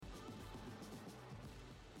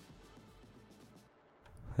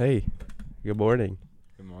Hey, good morning.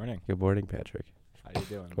 Good morning. Good morning, Patrick. How you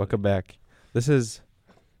doing? Welcome back. This is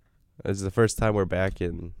the first time we're back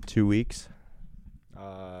in 2 weeks.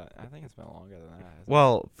 I think it's been longer than that. hasn't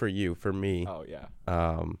Well, for you, for it? me, Oh yeah.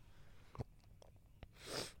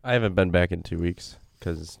 I haven't been back in 2 weeks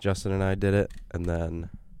because Justin and I did it, and then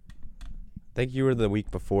I think you were the week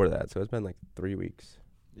before that, so it's been like 3 weeks.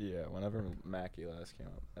 Yeah. Whenever Mackie last came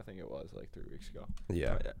up, I think it was like 3 weeks ago.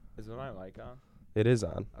 Yeah, Is my mic on? it is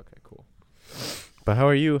on. Okay. Cool. But how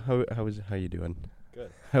are you? How you doing?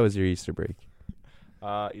 Good. How was your Easter break?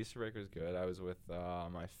 Easter break was good. I was with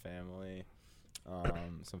my family,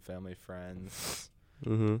 some family friends.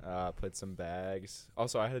 Mm-hmm. Played some bags.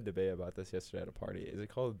 Also, I had a debate about this yesterday at a party. Is it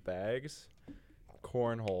called bags,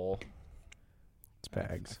 cornhole? It's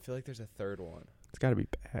bags. I feel like there's a third one. It's got to be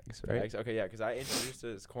bags, right? Bags? Okay, yeah, because I introduced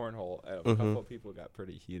it as cornhole, and a Mhm. couple of people got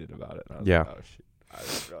pretty heated about it. And I was Yeah. like, oh, shit. I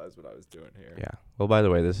didn't realize what I was doing here. Yeah. Well, by the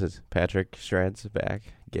way, this is Patrick Strad's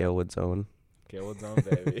back, Galewood's own. Galewood's own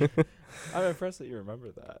baby. I'm impressed that you remember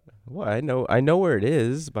that. Well, I know where it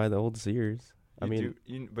is by the old Sears. But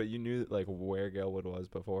you knew like where Galewood was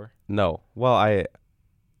before. No. Well,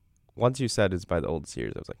 once you said it's by the old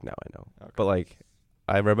Sears, I was like, now I know. Okay. But like,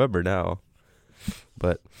 I remember now.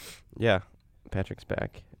 But yeah, Patrick's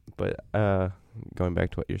back. But going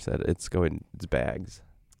back to what you said, it's bags.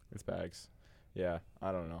 It's bags. Yeah,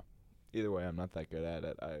 I don't know. Either way, I'm not that good at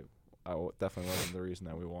it. Definitely wasn't the reason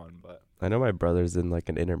that we won, but I know my brother's in like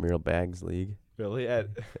an intramural bags league, really at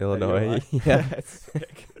Illinois. UNI? Yeah, That's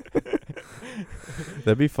sick.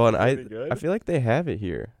 that'd be fun. Pretty good. I feel like they have it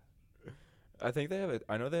here. I think they have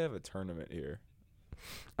I know they have a tournament here.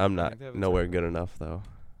 I'm I not think they have a nowhere tournament. good enough though.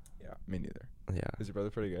 Yeah, me neither. Yeah, Is your brother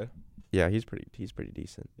pretty good? yeah, he's pretty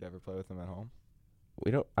decent. You ever play with him at home?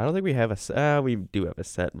 I don't think we have a set. We do have a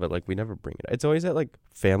set, but like we never bring it. It's always at like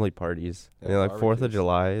family parties. Yeah, Like 4th of barbecues.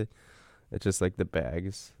 July. It's just like the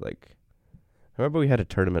bags. Like, I remember we had a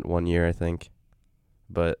tournament one year, I think,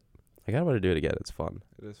 but I kind of want to do it again. It's fun.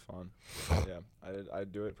 It is fun. Yeah, I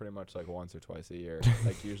do it pretty much like once or twice a year.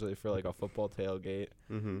 Like usually for like a football tailgate,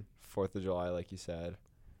 Mm-hmm. 4th of July, like you said,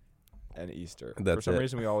 and Easter. For That's some it.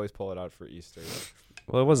 reason, we always pull it out for Easter.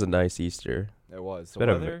 Well, it was a nice Easter. It was. The been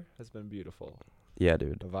a weather has been beautiful. Yeah,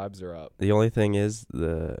 dude. The vibes are up. The only thing is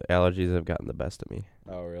the allergies have gotten the best of me.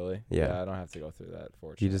 Oh, really? Yeah. I don't have to go through that,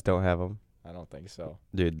 fortunately. You just don't have them? I don't think so.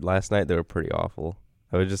 Dude, last night they were pretty awful.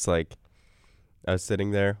 I was just like, I was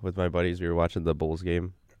sitting there with my buddies. We were watching the Bulls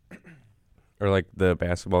game. Or like the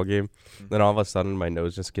basketball game. Then all of a sudden my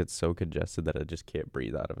nose just gets so congested that I just can't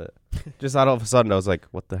breathe out of it. Just all of a sudden I was like,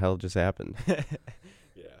 what the hell just happened?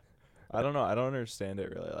 Yeah. I don't know. I don't understand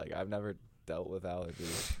it really. Like, I've never dealt with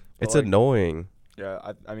allergies. But, It's like, annoying.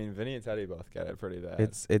 Yeah, I mean, Vinny and Teddy both get it pretty bad.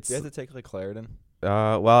 It's Do you have to take like Claritin?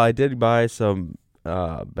 well, I did buy some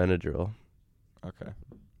Benadryl Okay.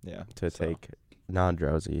 Yeah. to so- take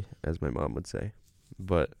non-drowsy, as my mom would say.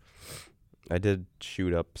 But I did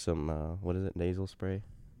shoot up some what is it? Nasal spray?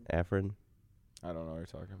 Afrin. I don't know what you're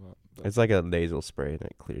talking about. but- It's like a nasal spray and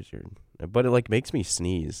it clears your but it like makes me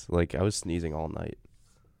sneeze. Like I was sneezing all night.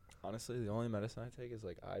 Honestly, the only medicine I take is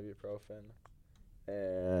like ibuprofen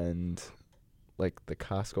and like the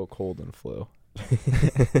Costco cold and flu.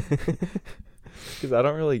 Because I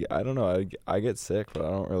don't know. I get sick, but I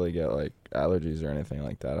don't really get like allergies or anything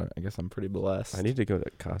like that. I guess I'm pretty blessed. I need to go to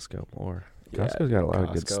Costco more. Yeah, Costco's got a lot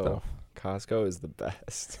of good Costco. stuff. Costco is the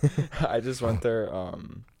best. I just went there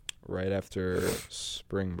right after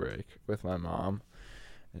spring break with my mom.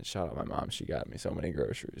 And shout out my mom. She got me so many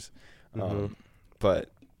groceries. Mhm. But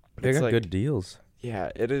They it's got like, good deals. yeah,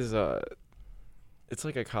 it is it's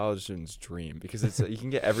like a college student's dream because it's you can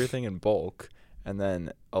get everything in bulk, and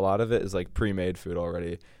then a lot of it is like pre-made food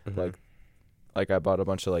already. Mhm. Like I bought a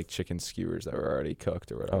bunch of like chicken skewers that were already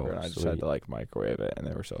cooked or whatever, Oh, and I just had sweet. to like microwave it, and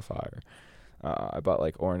they were so fire. I bought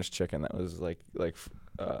like orange chicken that was like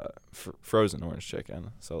frozen orange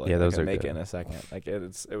chicken, so like Yeah, those I could are make good. it in a second. Like it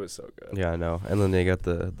was so good. Yeah, I know. And then they got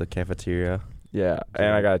the cafeteria. Yeah, and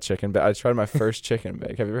I got a chicken bake. I tried my first chicken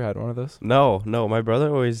bake. Have you ever had one of those? No, my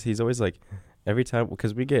brother he's always like every time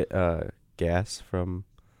because we get gas from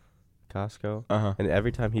Costco, Uh-huh. and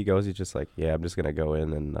every time he goes, he's just like, yeah, I'm just gonna go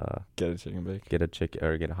in and Get a chicken bake. get a chicken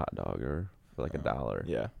or get a hot dog or for like $1.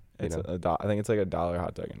 Yeah. you It's know? I think it's like $1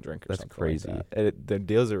 hot dog and drink or That's something crazy. like that. The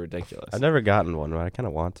deals are ridiculous. I've never gotten one, but I kind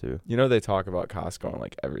of want to. You know they talk about Costco in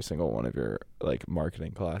like every single one of your like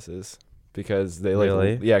marketing classes because they like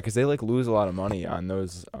Really? because they like lose a lot of money on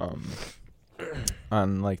those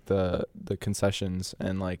on like the concessions,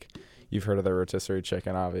 and like you've heard of the rotisserie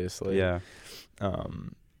chicken obviously. Yeah.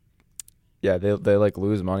 Yeah, they like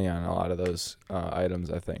lose money on a lot of those items,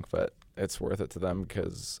 I think, but it's worth it to them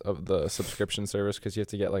because of the subscription service. Because you have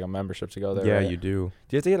to get like a membership to go there. Yeah, right? you do.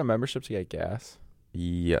 Do you have to get a membership to get gas?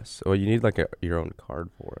 Yes. Well, you need like your own card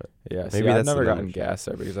for it. Yeah, Maybe I've that's the never gotten membership. gas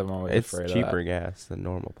there because I'm always It's afraid cheaper of gas than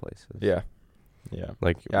normal places. that. Yeah, yeah,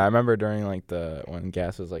 Like yeah. I remember during like when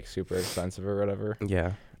gas was like super expensive or whatever.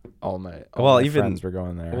 yeah. All my Even friends were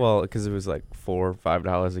going there. Well, because it was like $4 or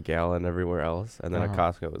 $5 a gallon everywhere else, and then at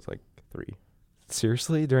Uh-huh. Costco it was like $3,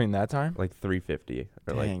 Seriously, during that time? like $3.50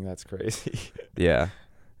 or like Dang, that's crazy. yeah,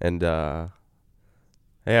 and yeah,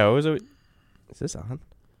 it was. Is this on?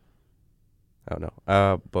 I don't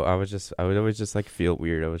know. But I would always just like feel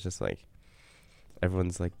weird. I was just like,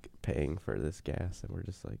 everyone's like paying for this gas, and we're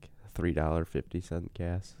just like $3.50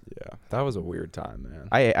 gas. Yeah, that was a weird time, man.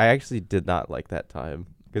 I actually did not like that time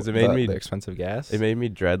because it made the expensive gas. it made me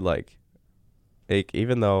dread like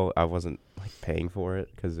even though I wasn't like paying for it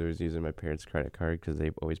because I was using my parents' credit card because they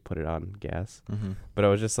always put it on gas. Mm-hmm. But I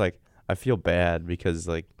was just like, I feel bad because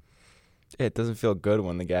like, It doesn't feel good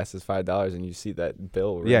when the gas is $5 and you see that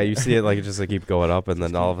bill. yeah, you see it like just like keep going up, and then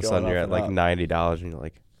Just all keep of a sudden going you're up at and like up. $90 and you're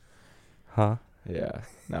like, huh? Yeah.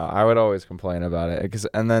 No, I would always complain about it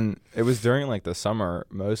and then it was during like the summer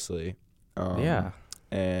mostly. Yeah.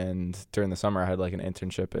 And during the summer I had like an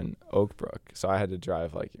internship in Oak Brook, so I had to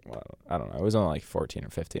drive like, well, I don't know, it was only like 14 or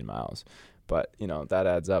 15 miles, but you know that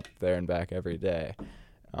adds up there and back every day.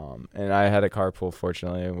 And I had a carpool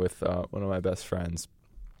fortunately with one of my best friends.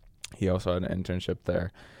 He also had an internship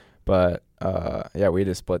there, but yeah, we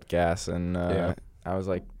just split gas, and Yeah. I was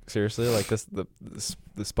like, seriously, like the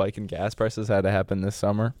spike in gas prices had to happen this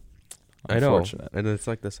summer. I know. Unfortunate. And it's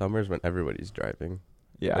like the summers when everybody's driving.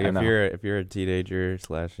 Yeah, Like I know. if you're a teenager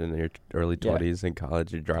 / in your early Yeah. 20s in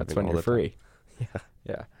college, you're driving That's when all you're the time. free.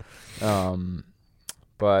 Yeah.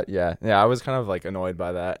 But yeah, I was kind of like annoyed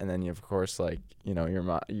by that, and then you, of course, like, you know,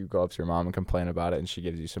 you go up to your mom and complain about it, and she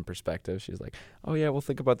gives you some perspective. She's like, "Oh yeah, well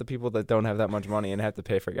think about the people that don't have that much money and have to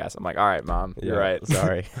pay for gas." I'm like, "All right, mom, you're Yeah, right.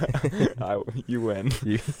 sorry. You win."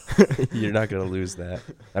 You're not gonna lose that.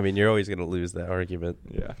 I mean, you're always gonna lose that argument.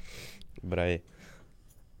 Yeah. But I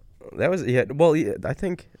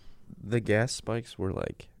think the gas spikes were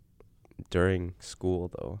like during school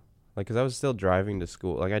though, like because I was still driving to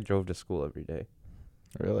school. Like I drove to school every day.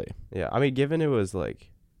 Really? Yeah, I mean, given it was like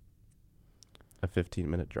a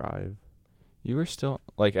 15-minute drive. You were still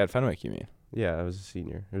like at Fenwick, you mean? Yeah, I was a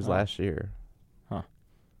senior. It was Oh. last year.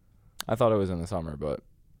 I thought it was in the summer, but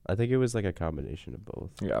I think it was like a combination of both.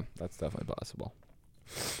 yeah, that's definitely possible.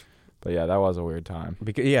 But yeah, that was a weird time.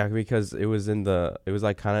 Because it was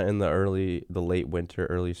like kind of in the late winter,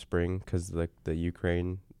 early spring, because the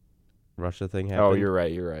Ukraine Russia thing happened. Oh, you're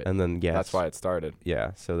right. And then gas. That's why it started.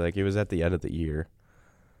 Yeah, so like it was at the end of the year,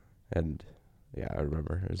 and yeah, I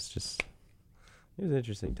remember it was an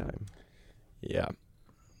interesting time. Yeah.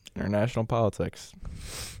 International politics.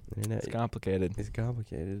 Internet, It's complicated. it's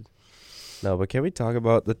complicated. No, but can we talk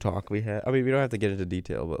about the talk we had? I mean, we don't have to get into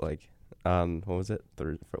detail, but like on what was it,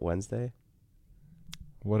 for Wednesday?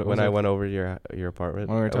 When I went over to your apartment,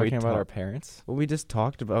 when we were and talking about our talked- parents. Well, we just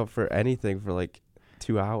talked about for anything for like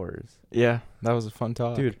 2 hours. Yeah, that was a fun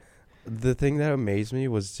talk. Dude, the thing that amazed me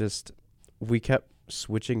was just we kept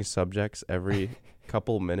switching subjects every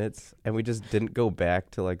couple minutes, and we just didn't go back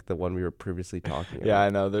to like the one we were previously talking about. Yeah, I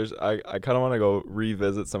know. I kind of want to go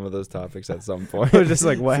revisit some of those topics at some point. I was just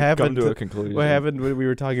like, what to happened Come to to- a conclusion. What happened when we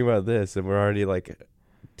were talking about this, and we're already like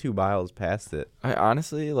 2 miles past it? I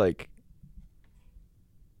honestly like.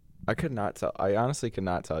 I honestly could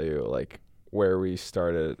not tell you like where we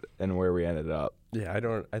started and where we ended up. Yeah,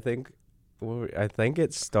 I think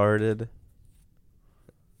it started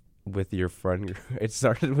with your friend group. It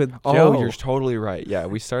started with Joe. Oh, you're totally right. Yeah,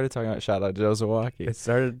 we started talking about shout out Joe Zawacki. It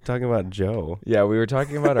started talking about Joe. Yeah, we were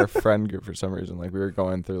talking about our friend group for some reason. Like we were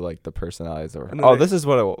going through like the personalities. And Oh, then this is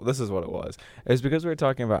what it was. It's because we were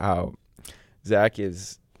talking about how Zach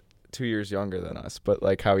is 2 years younger than us, but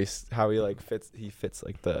like how he like fits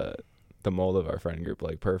like the mold of our friend group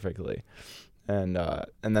like perfectly. And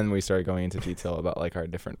then we started going into detail about like the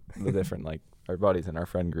different like our buddies in our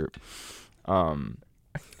friend group.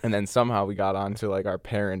 And then somehow we got onto like our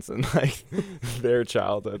parents and like their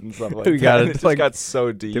childhood and stuff like We that. got And it, it just like- got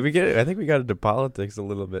so deep. Did we get it? I think we got into politics a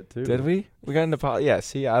little bit too. Did we? We got into yeah,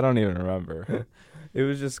 see, I don't even remember. It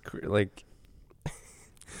was just like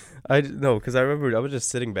because I remember I was just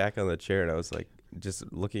sitting back on the chair and I was like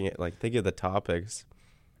just looking at like thinking of the topics,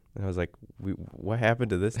 and I was like, what happened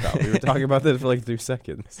to this topic? We were talking about this for like 3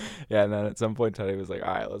 seconds. Yeah, and then at some point Teddy was like,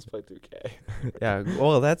 all right, let's play 2K. Yeah,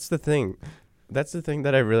 well, that's the thing. That's the thing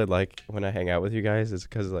that I really like when I hang out with you guys is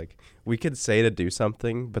because like we could say to do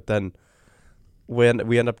something, but then when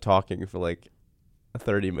we end up talking for like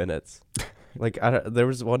 30 minutes. Like there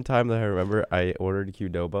was one time that I remember I ordered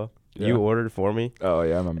Qdoba. Yeah. You ordered for me, Oh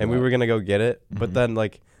yeah, I remember. and we that. were gonna go get it, but Mhm. then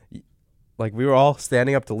like we were all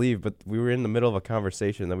standing up to leave, but we were in the middle of a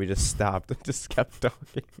conversation. Then we just stopped and just kept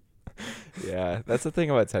talking. Yeah, that's the thing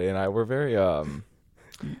about Teddy and I. We're very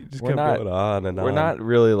Just We're kept not- going on and we're on. not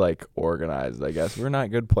really like organized. I guess we're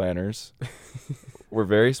not good planners. We're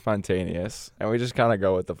very spontaneous, and we just kind of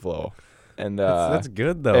go with the flow. And That's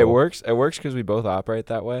good though. it works. It works because we both operate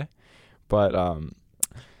that way. But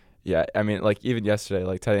yeah, I mean, like even yesterday,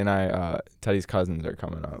 like Teddy and I, Teddy's cousins are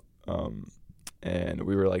coming up, and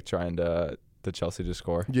we were like trying to Chelsea to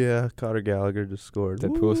score. Yeah, Conor Gallagher just scored.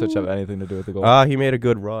 Did Pulisic have anything to do with the goal? He made a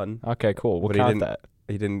good run. Okay, cool. We'll but he count didn't- that.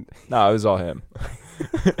 He didn't. No, it was all him.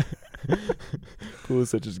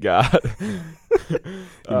 Pulisic's God.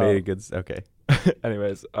 He made a good. Okay.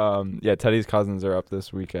 Anyways, yeah, Teddy's cousins are up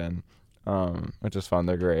this weekend, which is fun.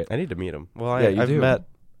 They're great. I need to meet him. Well, Yeah, you I've do. met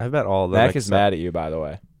all of them. Mac is except- mad at you, by the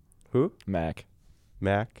way. Who? Mac.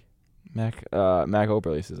 Mac? Mac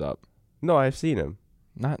Oberlease is up. No, I've seen him.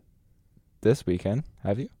 Not this weekend,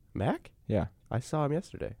 have you? Mac? Yeah. I saw him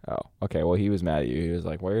yesterday. Oh, okay. Well, he was mad at you. He was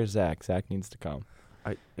like, "Where's Zach? Zach needs to come."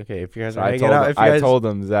 Okay, if you guys So are I hanging told out, him, if you I guys, told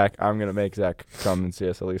him, Zach, I'm gonna make Zach come and see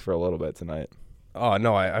us at least for a little bit tonight. Oh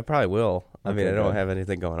no, I probably will. I mean, Okay, I don't good. have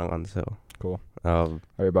anything going on, so Cool. Are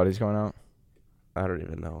Are your buddies going out? I don't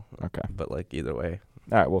even know. Okay. But like either way,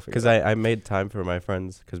 All right, we'll figure. because it out. I made time for my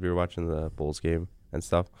friends because we were watching the Bulls game and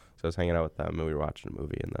stuff. So I was hanging out with them and we were watching a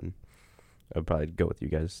movie, and then I'd probably go with you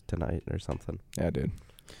guys tonight or something. Yeah, dude.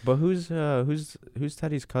 But who's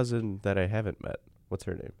Teddy's cousin that I haven't met? What's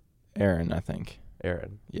her name? Aaron, I think.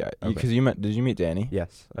 Erin. Yeah, Okay. because did you meet Danny?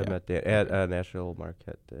 Yes, I Yeah. met Dan at National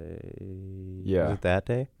Marquette Day. Yeah. Was it that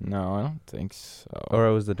day? No, I don't think so. Or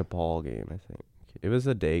it was the DePaul game, I think. It was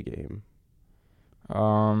a day game.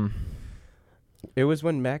 It was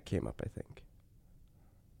when Mac came up, I think.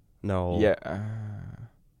 No. Yeah.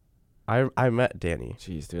 I met Danny.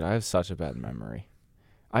 Jeez, dude, I have such a bad memory.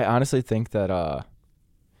 I honestly think that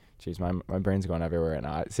jeez, my brain's going everywhere right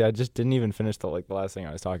now. See, I just didn't even finish the last thing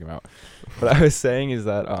I was talking about. What I was saying is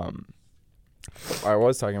that what I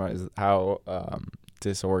was talking about is how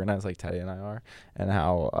disorganized like Teddy and I are, and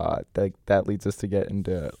how that leads us to get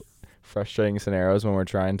into frustrating scenarios when we're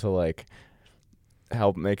trying to like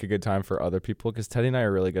help make a good time for other people, because Teddy and I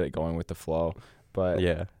are really good at going with the flow, but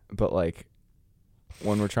Yeah. like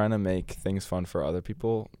when we're trying to make things fun for other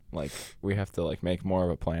people, like we have to like make more of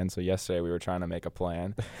a plan. So yesterday we were trying to make a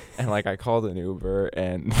plan, and like I called an Uber,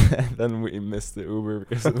 and then we missed the Uber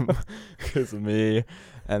because of me,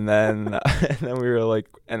 and then we were like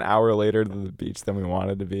an hour later to the beach than we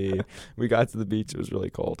wanted to be. We got to the beach. It was really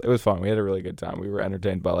cold. It was fun. We had a really good time. We were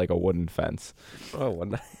entertained by like a wooden fence. Oh,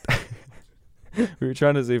 one night. We were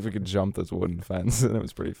trying to see if we could jump this wooden fence, and it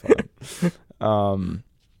was pretty fun.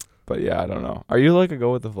 But yeah, I don't know. Are you like a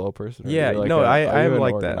go with the flow person? Yeah, are you like no, I are you am an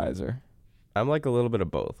like that. organizer? I'm like a little bit of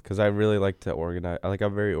both because I really like to organize. Like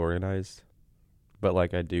I'm very organized, but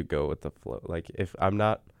like I do go with the flow. Like if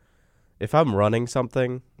I'm running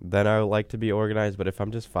something, then I would like to be organized. But if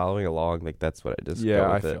I'm just following along, like that's what I just Yeah, go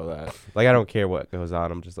I with it. feel that. Like I don't care what goes on.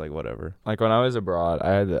 I'm just like whatever. Like when I was abroad,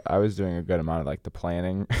 I was doing a good amount of like the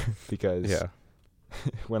planning because Yeah.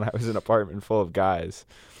 when I was in an apartment full of guys,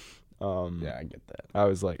 Yeah, I get that. I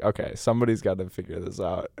was like, okay, somebody's got to figure this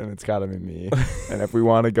out, and it's got to be me. And if we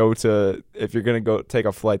want to if you're gonna go take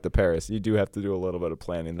a flight to Paris, you do have to do a little bit of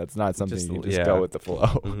planning. That's not something Just- you just yeah. go with the flow.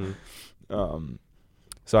 Mhm.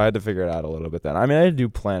 So I had to figure it out a little bit then. I mean, I do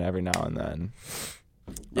plan every now and then.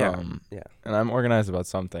 Yeah. Yeah. And I'm organized about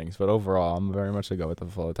some things, but overall, I'm very much a go with the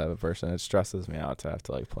flow type of person. It stresses me out to have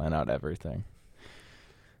to like plan out everything.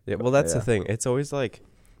 Yeah. Well, that's Yeah. the thing. It's always like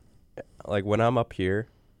when I'm up here,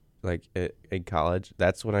 like in college,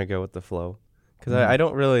 that's when I go with the flow, because Mhm. I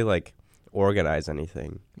don't really like organize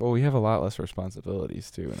anything. Well, we have a lot less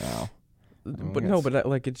responsibilities too now. mean, But no, it's- but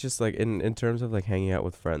like it's just like in terms of like hanging out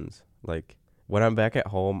with friends. Like when I'm back at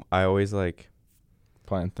home, I always like.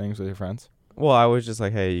 Plan things with your friends. Well, I was just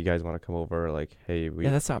like, hey, you guys want to come over? Or like, hey, we.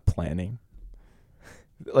 Yeah, that's not planning.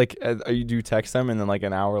 Like, you do text them and then like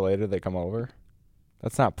an hour later they come over.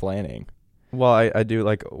 That's not planning. Well, I do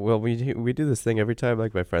like. Well, we do this thing every time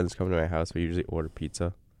like my friends come to my house. We usually order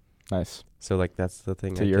pizza. Nice. So like that's the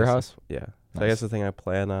thing. To I your guess- house? Yeah. So I Nice. guess the thing I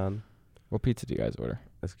plan on. What pizza do you guys order?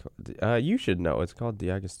 It's called. You should know. It's called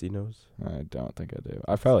D'Agostino's. I don't think I do.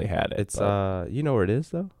 I've probably had it. It's but you know where it is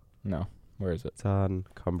though. no. Where is it? It's on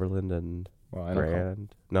Cumberland and Well, I know.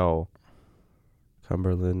 Grand. No.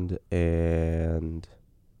 Cumberland and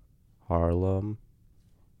Harlem.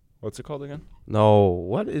 What's it called again? No,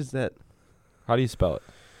 what is that? How do you spell it?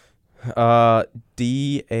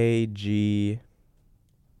 DAG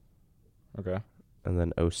Okay. and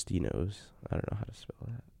then Ostinos. I don't know how to spell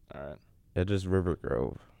that. All right. It just River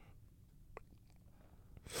Grove.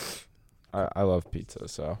 I love pizza,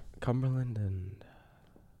 so. Cumberland and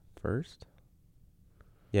First?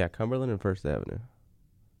 Yeah, Cumberland and First Avenue.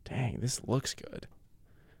 Dang, this looks good.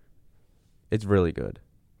 It's really good.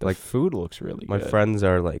 The Like, food looks really My good. friends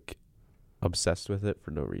are like obsessed with it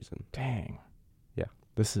for no reason. Dang. Yeah.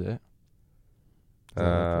 This is it. Does that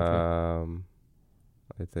look okay?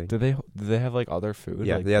 I think. Do they have like other food?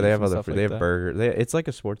 Yeah, like they beef have and other stuff food. like They have that? burger. It's like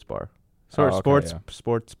a sports bar. Oh, okay,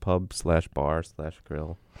 Sports pub / bar /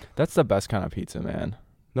 grill. That's the best kind of pizza, man.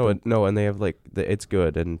 No, and they have like it's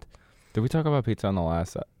good and Did we talk about pizza on the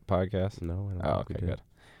last podcast? no. I don't Oh, think we okay, did. good.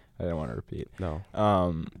 I didn't want to repeat. No.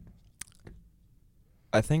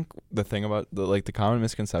 I think the thing about the common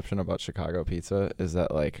misconception about Chicago pizza is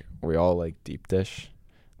that like we all like deep dish.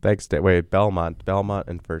 Thanks, Dad. Wait, Belmont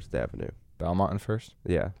and First Avenue. Belmont and First.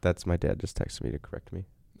 Yeah, that's my dad just texted me to correct me.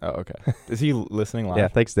 Oh, okay. Is he listening live? Yeah,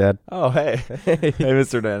 thanks, Dad. Oh, hey. Hey,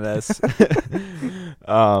 Mr. Dennis.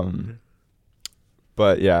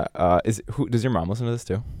 But yeah, does your mom listen to this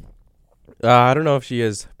too? I don't know if she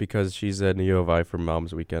is because she's at U of I for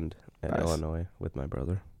Mom's Weekend in Nice. Illinois with my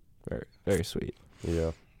brother. Very, very sweet.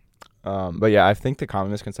 Yeah. But yeah, I think the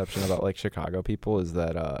common misconception about like Chicago people is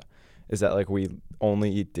that like we only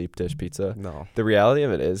eat deep dish pizza. No. The reality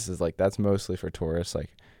of it is like that's mostly for tourists. Like,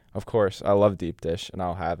 of course, I love deep dish and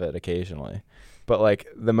I'll have it occasionally, but like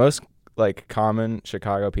the most like common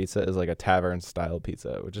Chicago pizza is like a tavern style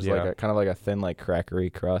pizza, which is like a kind of like a thin like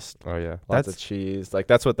crackery crust, Oh yeah. lots of cheese. Like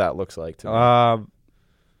that's what that looks like to me.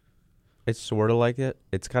 It's sort of like it.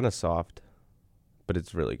 It's kind of soft, but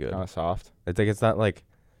it's really good. Kind of soft. I think it's not like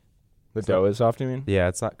The dough is soft. You mean? yeah,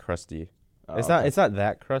 it's not crusty. Oh, It's okay. not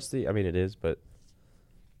that crusty. I mean, it is, but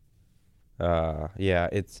yeah,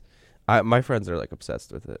 my friends are like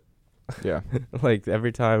obsessed with it. Yeah. Like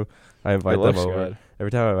every time I invite It them looks over, good.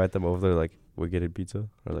 they're like, "We're getting pizza,"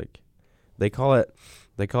 or like, they call it.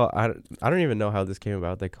 I don't even know how this came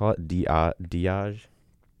about. They call it diage.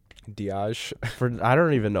 Diage. I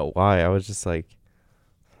don't even know why. I was just like,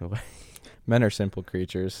 Men are simple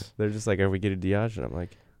creatures. they're just like, "Are we getting diage?" And I'm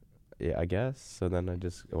like, "Yeah, I guess." So then I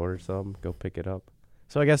just order some, go pick it up.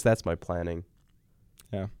 So I guess that's my planning.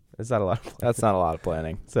 Yeah. It's not a lot. That's not a lot of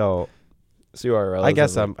planning. So So you are. I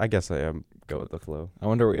guess I am go with the flow. I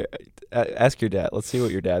wonder. Ask your dad. Let's see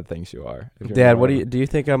what your dad thinks you are. If you're Dad, more what of a- do you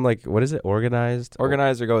think I'm like? What is it? Organized?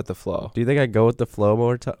 organize or go with the flow? Do you think I go with the flow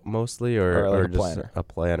mostly, Or like a just planner? a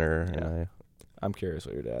planner? Yeah. And I'm curious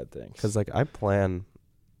what your dad thinks. because like I plan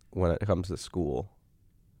when it comes to school,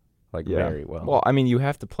 like very well. Well, I mean, you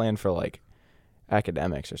have to plan for like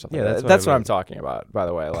academics or something. Yeah, that's that's what I what I'm meant. talking about. By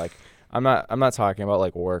the way, like I'm not talking about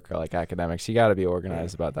like work or like academics. You got to be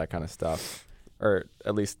organized about that kind of stuff, or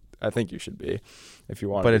at least I think you should be, if you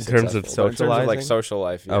want. But to in terms of in terms of like socializing? social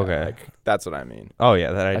life, yeah, Okay. like that's what I mean. Oh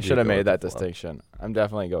yeah, that I do should have go made with that the flow. distinction. I'm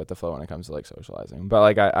definitely go with the flow when it comes to like socializing. But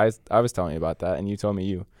like I was telling you about that, and you told me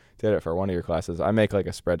you did it for one of your classes. I make like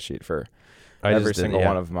a spreadsheet for I every just did, single yeah.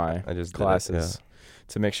 one of my I just did it, classes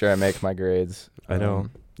to make sure I make my grades. I know.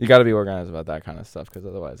 You got to be organized about that kind of stuff because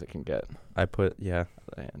otherwise it can get I out of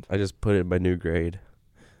hand. I just put it in my new grade,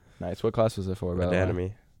 Nice. What class was it for? By the way?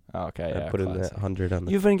 anatomy. Oh, okay. Yeah. I put in classic. that 100 on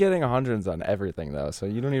the. You've been getting 100s on everything though, so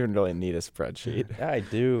you don't even really need a spreadsheet. Yeah, I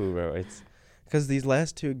do, bro. It's because these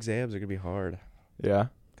last 2 exams are gonna be hard Yeah.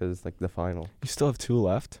 because it's like the final. You still have 2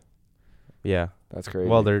 left. Yeah. That's crazy.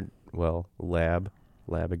 Well, they're lab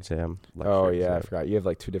exam. Oh lecture yeah, I exam. forgot. You have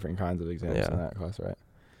like 2 different kinds of exams Yeah. in that class, right?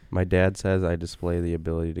 My dad says I display the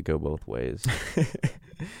ability to go both ways.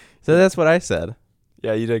 So that's what I said.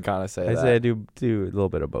 Yeah, you did kind of say I that. say I do a little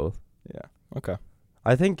bit of both. Yeah. Okay.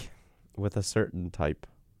 I think with a certain type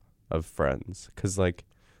of friends, because like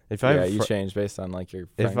if Yeah, I you change based on like your.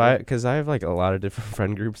 friend group. because I have like a lot of different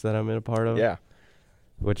friend groups that I'm in a part of. Yeah.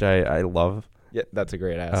 Which I love. Yeah, that's a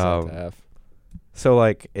great asset to have. So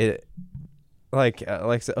like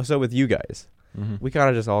so with you guys, Mm-hmm. we kind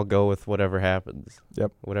of just all go with whatever happens.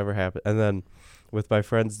 Yep. Whatever happens, and then with my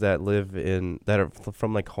friends that live that are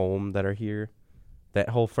from like home that are here, that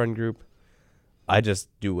whole friend group, I just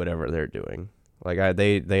do whatever they're doing. Like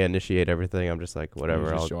they initiate everything. I'm just like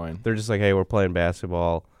whatever. Just join. They're just like, hey, we're playing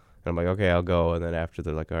basketball, and I'm like, okay, I'll go. And then after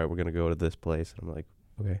they're like, all right, we're gonna go to this place. And I'm like,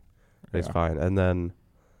 okay, it's Yeah. fine. And then,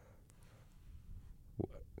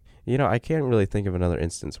 I can't really think of another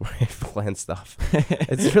instance where I plan stuff.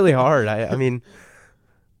 It's really hard. I mean,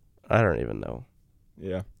 I don't even know.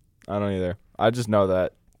 Yeah, I don't either. I just know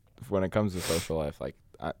that when it comes to social life, like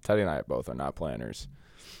Teddy and I both are not planners.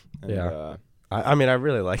 And, Yeah. I mean, I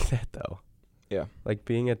really like that though. Yeah. Like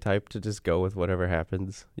being a type to just go with whatever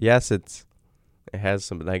happens. Yes, it has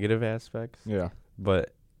some negative aspects, Yeah.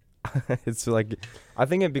 but it's like, I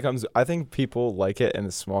think people like it in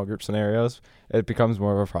the small group scenarios. It becomes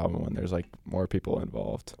more of a problem when there's like more people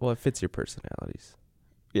involved. well, it fits your personalities.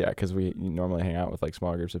 Yeah, because we normally hang out with like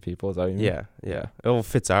small groups of people. Is that what you mean? Yeah, yeah. It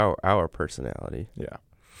fits our personality, Yeah.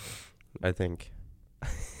 I think.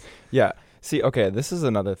 Yeah. See, okay, this is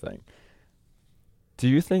another thing. Do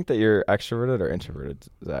you think that you're extroverted or introverted,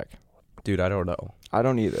 Zach? Dude, I don't know. I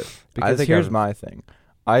don't either. Because think here's I've- my thing.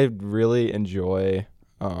 I really enjoy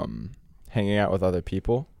hanging out with other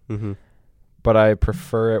people, Mm-hmm. but I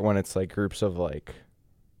prefer it when it's like groups of like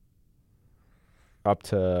up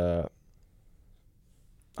to,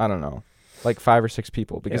 I don't know, like 5 or 6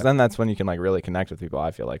 people, because Yeah. then that's when you can like really connect with people.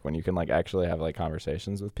 I feel like when you can like actually have like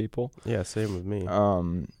conversations with people. Yeah, same with me.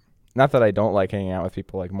 Not that I don't like hanging out with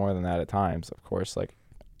people like more than that at times. Of course, like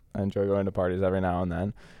I enjoy going to parties every now and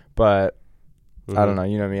then, but I don't know.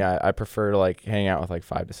 You know me. I prefer to like hang out with like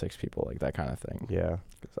 5 to 6 people, like that kind of thing. Yeah.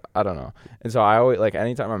 I don't know. And so I always like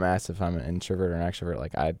anytime I'm asked if I'm an introvert or an extrovert,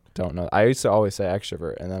 like I don't know. I used to always say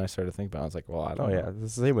extrovert, and then I started thinking about it. I was like, well, I Oh don't yeah, know.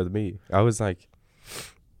 it's the same with me. I was like,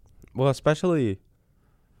 well, especially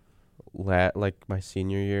like my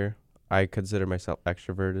senior year, I consider myself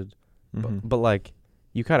extroverted, Mhm. but like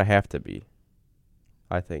you kind of have to be.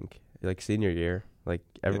 I think like senior year, like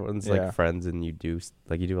everyone's yeah. like friends and you do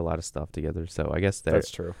a lot of stuff together. So I guess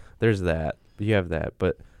That's true. there's that. You have that,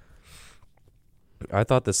 but I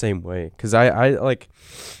thought the same way because I like,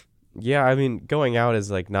 yeah. I mean, going out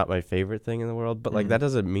is like not my favorite thing in the world, but like Mhm. that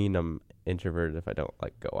doesn't mean I'm introverted if I don't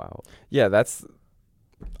like go out. Yeah,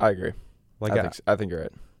 I agree. Like I think you're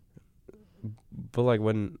right. but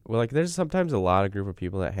like there's sometimes a lot of group of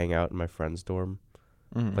people that hang out in my friend's dorm.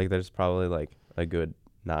 Mhm. Like there's probably like a good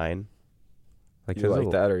 9. Like You there's like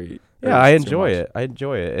a- that, or Yeah, I it's too enjoy much? it. I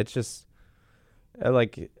enjoy it. It's just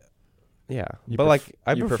like, yeah. You but pref- like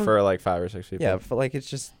I you prefer like 5 or 6 people. Yeah, but like it's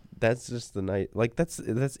just that's just the night. Like that's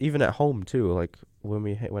even at home too. Like when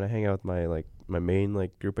when I hang out with my main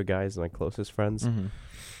like group of guys, my closest friends, Mhm.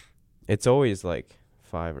 it's always like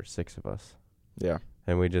 5 or 6 of us, Yeah.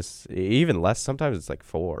 and we just even less. Sometimes it's like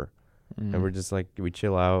 4, Mhm. and we're just like we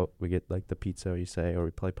chill out. We get like the pizza, you say, or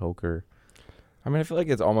we play poker. I mean, I feel like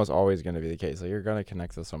it's almost always going to be the case. Like you're going to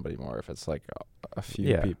connect with somebody more if it's like a few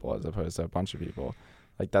Yeah. people as opposed to a bunch of people.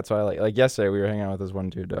 Like that's why I like yesterday we were hanging out with this one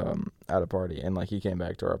dude at a party, and like he came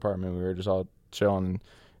back to our apartment. We were just all chilling and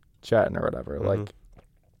chatting or whatever. Mhm. Like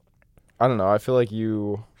I don't know. I feel like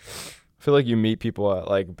you meet people at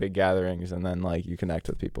like big gatherings, and then like you connect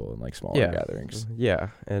with people in like smaller Yeah. gatherings. Yeah,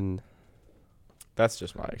 and That's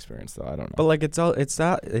just my experience, though. I don't know. but like it's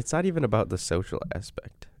not even about the social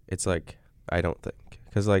aspect. It's like I don't think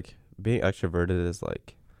because like being extroverted is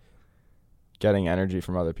like Getting energy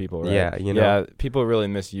from other people, right? Yeah, you know. Yeah, people really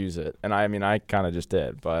misuse it, and I mean, I kind of just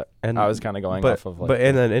did, but and I was kind of going but, off of like. but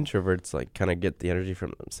and then introverts like kind of get the energy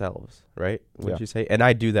from themselves, right? Would Yeah. you say? And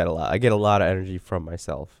I do that a lot. I get a lot of energy from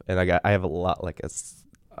myself, and I have a lot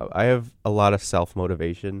I have a lot of self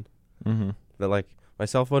motivation. Mm-hmm. That like my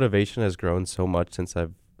self motivation has grown so much since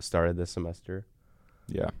I've started this semester.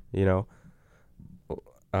 Yeah. You know,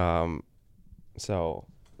 so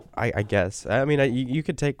I guess I mean you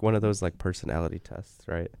could take one of those like personality tests,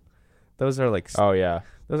 right? Those are like Oh yeah,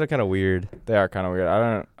 those are kind of weird. they are kind of weird.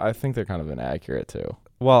 I think they're kind of inaccurate too.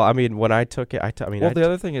 Well, I mean, when I took it, The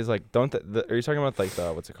other thing is like, don't are you talking about like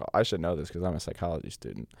the what's it called? I should know this because I'm a psychology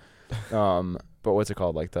student. But what's it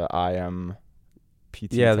called? Like the IMPT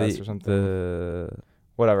test or something.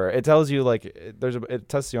 Whatever. It tells you like it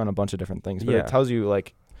tests you on a bunch of different things, but Yeah. it tells you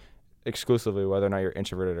like exclusively whether or not you're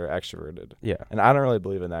introverted or extroverted. yeah. And I don't really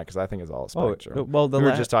believe in that because I think it's all a spectrum. Well, We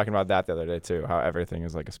were just talking about that the other day too, how everything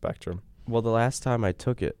is like a spectrum. the last time I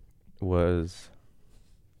took it was,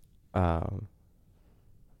 the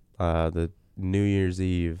New Year's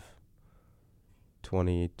Eve,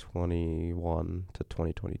 2021 to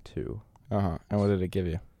 2022. And what did it give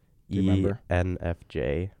you? Do you remember?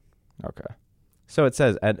 ENFJ. Okay. So it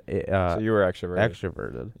says So you were extroverted.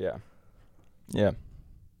 extroverted. Yeah. Yeah.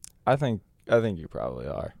 I think you probably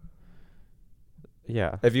are.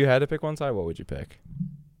 Yeah, If you had to pick one side, what would you pick?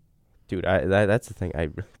 dude. That's the thing. I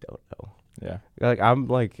really don't know. Yeah. Like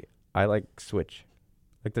I like switch.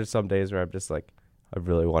 Like there's some days where I'm just like I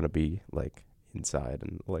really want to be like inside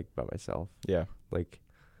and like by myself. Yeah. Like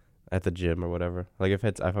at the gym or whatever. Like if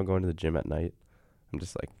I'm going to the gym at night, I'm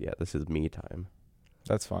just like, yeah, this is me time.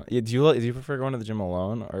 That's fun. Yeah, do you prefer going to the gym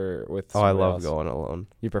alone or with Oh, I somebody love else? going alone.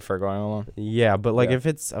 You prefer going alone? Yeah, but like Yeah. if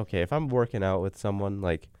it's okay, if I'm working out with someone,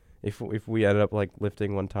 like if we ended up like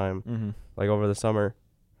lifting one time, Mm-hmm. like over the summer,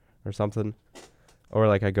 or something, or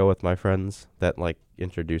like I go with my friends that like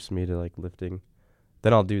introduce me to like lifting,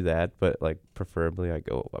 then I'll do that. But like preferably I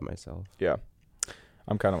go by myself. Yeah.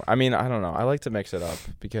 I mean, I don't know. I like to mix it up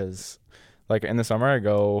because, like, in the summer I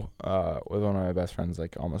go with one of my best friends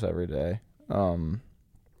like almost every day.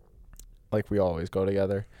 Like we always go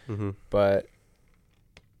together. Mm-hmm. But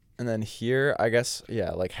and then here, I guess,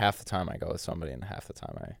 yeah, like half the time I go with somebody and half the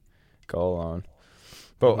time I go alone.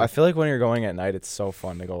 But I feel like when you're going at night, it's so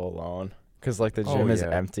fun to go alone because like the gym is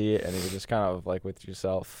empty and you're just kind of like with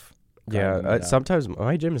yourself. Yeah, sometimes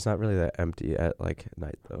my gym is not really that empty at like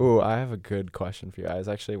night though. Ooh, I have a good question for you. I was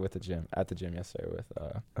actually at the gym yesterday with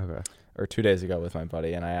Okay. or 2 days ago with my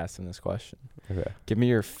buddy, and I asked him this question. Okay. Give me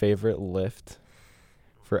your favorite lift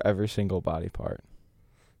for every single body part.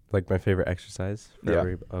 Like my favorite exercise. For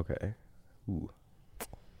Yeah. Okay. Ooh.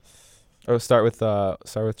 Oh, start with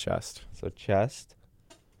chest. So chest.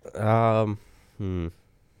 I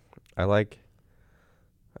like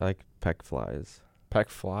pec flies. Pec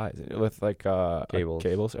flies with like Cables.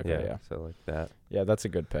 cables. Okay, yeah. So like that. Yeah, that's a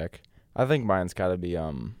good pick. I think mine's got to be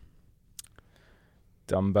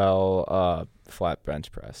dumbbell flat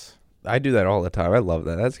bench press. I do that all the time. I love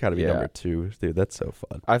that. That's got to be Yeah. number 2, dude. That's so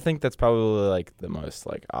fun. I think that's probably like the most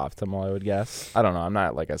like optimal, I would guess. I don't know. I'm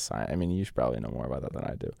not like a scientist. I mean, you should probably know more about that than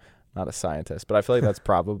I do. Not a scientist, but I feel like that's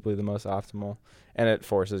probably the most optimal, and it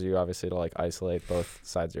forces you obviously to like isolate both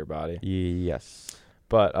sides of your body. Yes.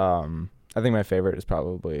 But I think my favorite is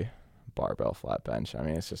probably barbell flat bench. I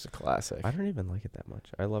mean, it's just a classic. I don't even like it that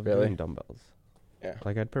much. I love Really? doing dumbbells. Yeah.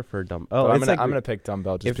 Like I'd prefer dumb. But Oh, I'm it's gonna pick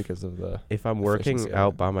dumbbell just because of the. if I'm working efficiency of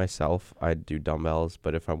out it. by myself, I'd do dumbbells.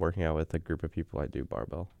 But if I'm working out with a group of people, I do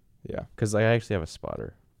barbell. Yeah. Because I actually have a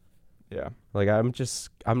spotter. Yeah. Like I'm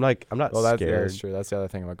not Well, that's scared. true. That's the other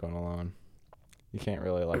thing about going alone. You can't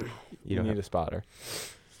really like. You don't need have- a spotter.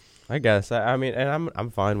 I guess. I mean, and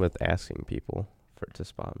I'm fine with asking people to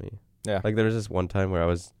spot me. Yeah. Like there was this one time where I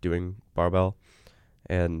was doing barbell,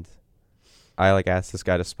 and I like asked this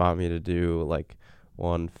guy to spot me to do like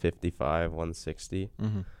 155, 160,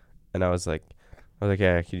 Mm-hmm. and I was like,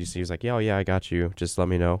 yeah, could you see? He was like, yeah, oh, yeah, I got you. Just let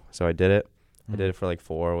me know. So I did it. I did it for like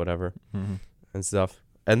 4 or whatever Mm-hmm. and stuff.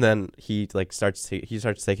 And then he like starts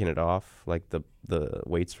taking it off, like the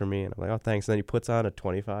weights for me, and I'm like, oh, thanks. And then he puts on a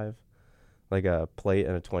 25, like a plate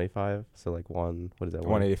and a 25. So like what is that?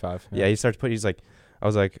 185. Yeah, he starts putting.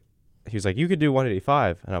 He was like, you could do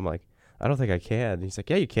 185, and I'm like, I don't think I can. And he's like,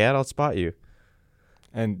 yeah, you can. I'll spot you.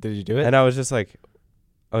 And did you do it? And I was just like,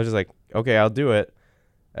 okay, I'll do it.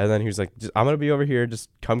 And then he was like, I'm gonna be over here. Just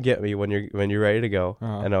come get me when you're ready to go.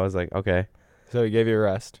 Uh-huh. And I was like, okay. So he gave you a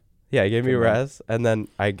rest. Yeah, he gave me a Good man. rest, and then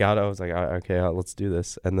I was like, okay, let's do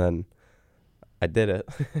this. And then I did it.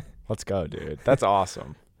 Let's go, dude. That's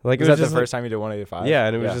awesome. Like Was it was that just the first time you did 185? yeah,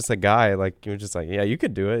 and it was just a guy. Like he was just like, yeah, you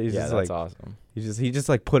could do it. He's yeah, just that's like, awesome. he just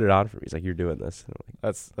like put it on for me. He's like, you're doing this. And I'm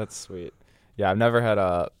like, That's sweet. Yeah, I've never had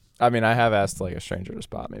I mean, I have asked like a stranger to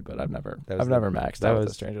spot me, but I've never maxed out with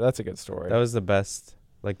a stranger. That's a good story. that was the best.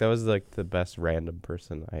 Like that was like the best random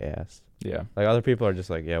person I asked. Yeah. Like other people are just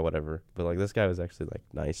like, yeah, whatever. But like this guy was actually like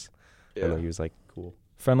nice. Yeah. And like, he was like cool.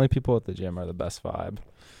 Friendly people at the gym are the best vibe.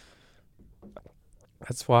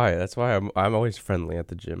 That's why I'm always friendly at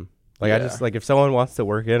the gym. Like Yeah. I just like if someone wants to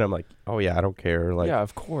work in, I'm like, oh yeah, I don't care. Like yeah,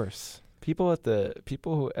 of course. People at the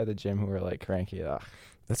gym who are like cranky. Ugh.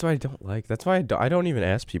 that's why I don't like. That's why I don't even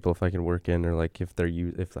ask people if I can work in or like if they're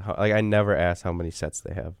like I never ask how many sets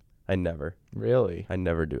they have. I never Really?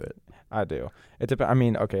 do it. I do. I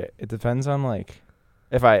mean, okay, it depends on like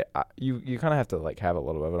if you kind of have to like have a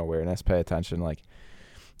little bit of an awareness, pay attention, like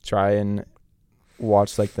try and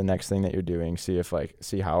watch like the next thing that you're doing, see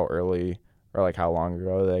how early or like how long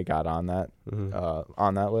ago they got on that Mm-hmm.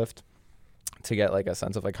 on that lift to get like a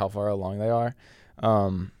sense of like how far along they are.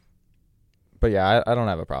 But yeah, I don't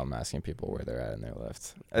have a problem asking people where they're at in their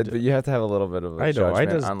lift. But you have to have a little bit of a I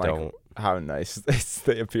judgment just on like don't. how nice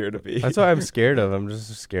they appear to be. That's what I'm scared of. I'm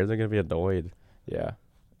just scared they're gonna be annoyed. Yeah.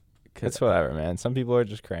 It's whatever, man. Some people are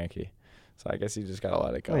just cranky. So I guess you just gotta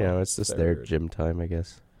let it go. Oh, yeah, it's just their gym time, I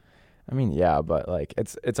guess. I mean, yeah, but like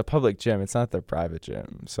it's a public gym. It's not their private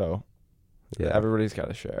gym. So Yeah. everybody's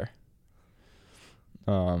gotta share.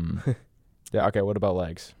 Yeah, okay, what about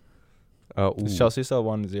legs? Oh, Is Chelsea still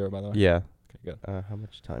 1-0, by the way? yeah. Okay, good. How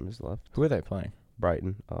much time is left? Who are they playing?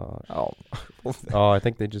 Brighton. Oh. I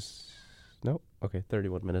think they just. Nope. Okay,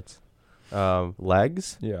 31 minutes.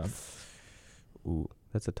 Legs. Yeah. Ooh,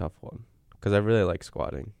 that's a tough one. Because I really like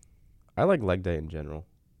squatting. I like leg day in general.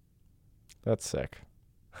 That's sick.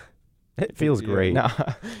 It feels great. Nah,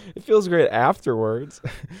 it feels great afterwards.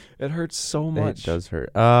 It hurts so much. It does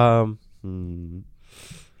hurt.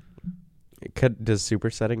 Does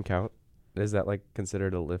supersetting count? Is that like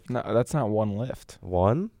considered a lift? No, that's not one lift.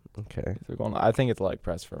 One? Okay. I think it's leg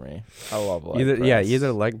press for me. I love leg Either press.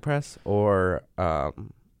 either leg press or RDLs.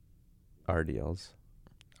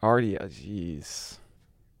 Jeez.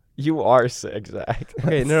 You are sick, Zach.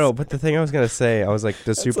 Okay, no, but the thing I was gonna say, I was like,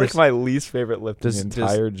 does That's like my least favorite lift in the does-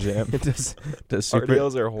 entire gym. does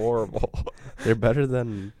RDLs are horrible. they're better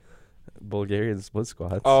than Bulgarian split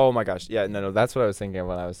squats. Oh my gosh. Yeah, no, that's what I was thinking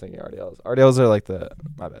when I was thinking RDLs. RDLs are like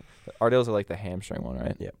my bad. RDLs are like the hamstring one,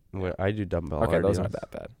 right? yeah. Well, I do dumbbell. Okay, those RDLs. aren't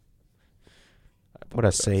that bad. What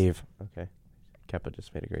a save. Okay. Keppa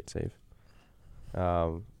just made a great save.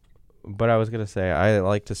 But I was going to say, I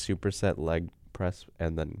like to superset leg press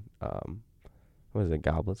and then, what is it,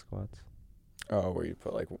 goblet squats? Oh, where you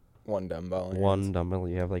put like one dumbbell. One dumbbell,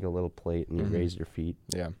 you have like a little plate and you raise your feet.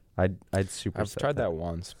 Yeah. I'd superset I've tried that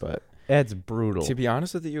once, but it's brutal. to be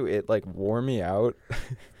honest with you, it like wore me out.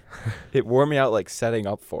 It wore me out like setting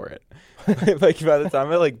up for it. Like by the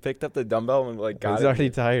time I like picked up the dumbbell and like got He's it. already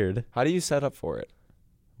tired. How do you set up for it?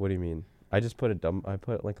 What do you mean? I just put I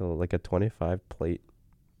put like a 25 plate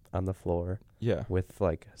on the floor Yeah. with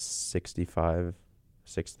like 60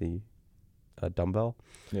 dumbbell,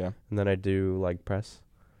 Yeah. and then I do leg press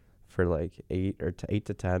for like 8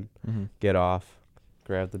 to 10. Mm-hmm. Get off,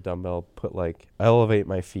 grab the dumbbell, elevate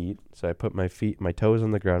my feet. So I put my toes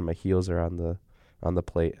on the ground, my heels are on the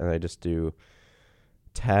plate, and I just do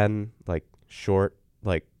 10 like short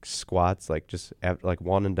like squats, like just like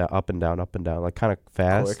one and down, up and down, like kind of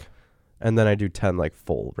fast. Quick. And then I do 10 like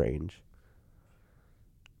full range.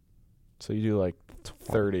 So you do like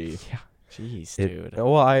 30. Yeah. Jeez, It- dude.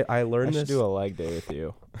 Well, I I learned should this. do a leg day with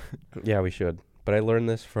you. Yeah, we should. But I learned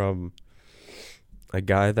this from a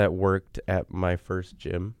guy that worked at my first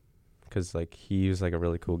gym, because like he was like a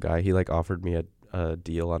really cool guy. He like offered me a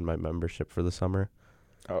deal on my membership for the summer.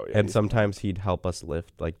 Oh yeah. And sometimes he'd help us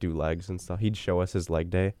lift, like do legs and stuff. He'd show us his leg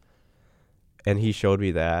day, and he showed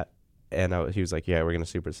me that, and he was like, "Yeah, we're gonna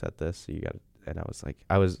superset this. So you got." And I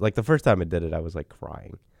was like, the first time I did it, I was like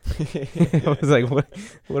crying. I was like, "What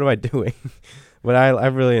am I doing?" But I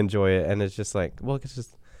really enjoy it, and it's just like, well, it's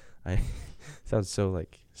just, sounds so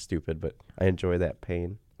like stupid, but I enjoy that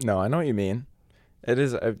pain. No, I know what you mean. It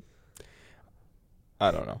is. I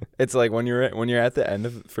don't know. It's like when you're at the end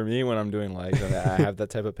of, for me, when I'm doing legs and I have that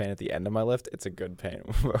type of pain at the end of my lift, it's a good pain.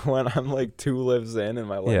 When I'm like 2 lifts in and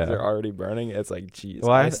my legs are already burning, it's like, geez,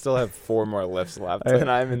 Well, I still have 4 more lifts left, and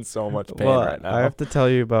I'm in so much pain right now. I have to tell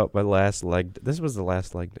you about my last leg. This was the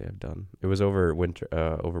last leg day I've done. It was over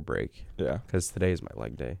break. Yeah. Because today is my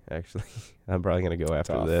leg day, actually. I'm probably going to go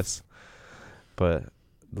after Tough. this. But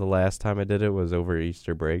the last time I did it was over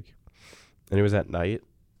Easter break. And it was at night.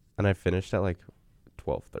 And I finished at like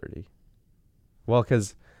 12:30. Well,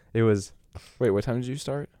 because it was... Wait, what time did you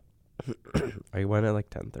start? I went at like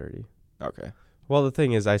 10:30. Okay. Well, the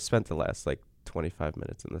thing is, I spent the last like 25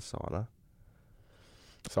 minutes in the sauna.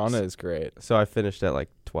 Sauna is great. So I finished at like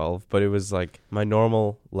 12. But it was like my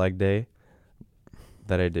normal leg day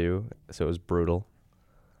that I do. So it was brutal.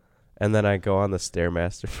 And then I go on the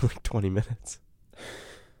Stairmaster for like 20 minutes.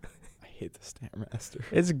 I hate the Stairmaster.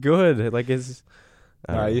 It's good. Like it's...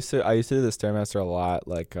 I used to do the Stairmaster a lot,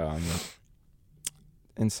 like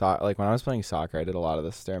like when I was playing soccer, I did a lot of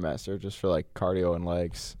the Stairmaster just for like cardio and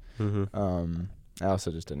legs. Mm-hmm. I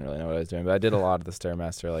also just didn't really know what I was doing, but I did a lot of the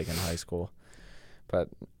Stairmaster like in high school. But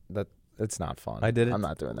it's not fun. I did it. I'm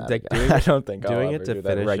not doing that. Like again. I don't think I'll doing ever it to do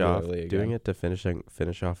that finish off. regularly Doing again. it to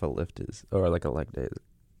finish off a lift or like a leg day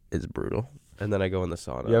is brutal. And then I go in the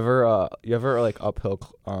sauna. You ever like uphill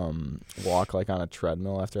walk like on a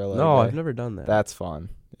treadmill after a leg No, day? I've never done that. That's fun.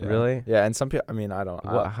 Yeah. Really? Yeah, and some people. I mean, I don't.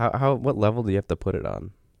 What level do you have to put it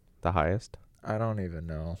on? The highest? I don't even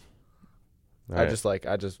know. Alright.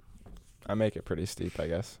 I make it pretty steep, I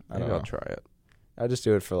guess. I Maybe don't know. I'll try it. I just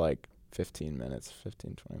do it for like 15 minutes,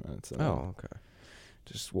 20 minutes. And then Oh, okay.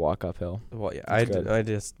 just walk uphill. Well, yeah. It's good. I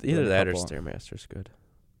just either Then a that or couple- Stairmaster's good.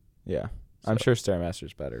 Yeah. I'm So- sure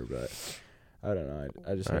Stairmaster's better, but I don't know.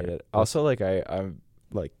 I just hate Alright. it. Also, like, I'm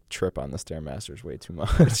like trip on the Stairmasters way too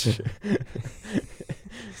much.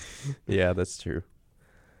 Yeah, that's true.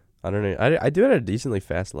 I don't know. I do it at a decently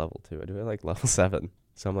fast level too. I do it like level 7.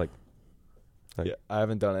 So I'm like, Yeah, I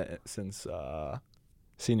haven't done it since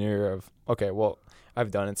senior year of. Okay, well,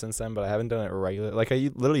 I've done it since then, but I haven't done it regularly. Like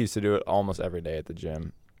literally used to do it almost every day at the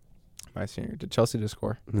gym. My senior. Did Chelsea just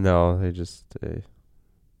score? no, they just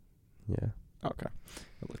yeah. Okay,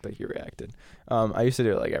 it looked like you reacted. I used to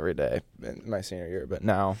do it like every day in my senior year, but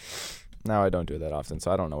now Now I don't do it that often,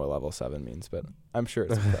 so I don't know what level 7 means, but I'm sure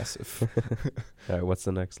it's impressive. All right, what's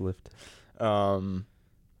the next lift? Legs.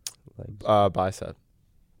 Bicep.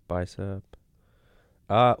 Bicep.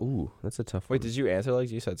 Ooh, that's a tough one. Wait, did you answer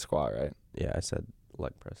legs? You said squat, right? Yeah, I said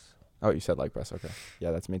leg press. Oh, you said leg press. Okay.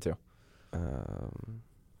 Yeah, that's me too. All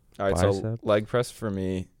right, Bicep. so leg press for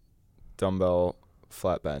me, dumbbell,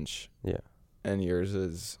 flat bench. Yeah. And yours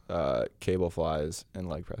is cable flies and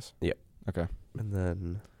leg press. Yep. Okay. And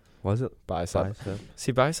then, was it Bicep. bicep?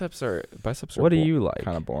 See, biceps are What do you like?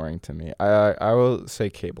 kind of boring to me. I will say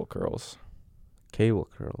cable curls. Cable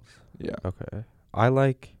curls. Yeah. Okay. I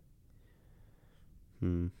like.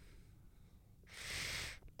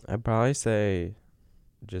 I'd probably say,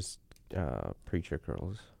 just preacher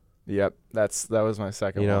curls. Yep. That was my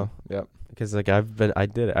second You one. know? Yep. Because like I've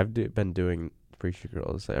been doing preacher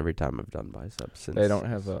curls every time I've done biceps. Since They don't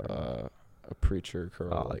have a preacher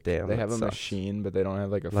curl. Oh, damn, They that have a sucks. machine, but they don't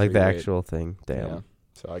have like a like free the weight. actual thing. Damn. Yeah.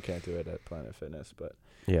 So I can't do it at Planet Fitness, but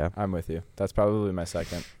Yeah. I'm with you. That's probably my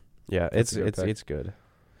second. Yeah. That's a good pick. It's good.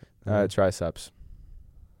 Triceps.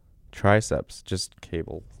 Triceps, just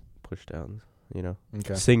cable push downs. You know,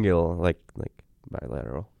 Okay. single like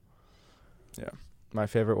bilateral. My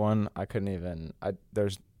favorite one, I couldn't even.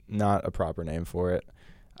 There's not a proper name for it.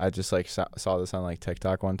 I just like saw this on like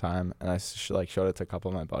TikTok one time, and I showed it to a couple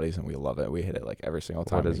of my buddies, and we love it. We hit it like every single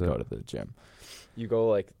time What we is go it? to the gym. You go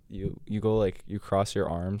like you cross your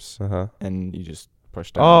arms and you just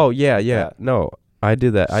push down. Oh yeah, like yeah. that. No, I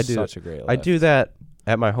do that. I do. Such a great. I do lift. that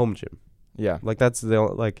at my home gym. Yeah. Like that's the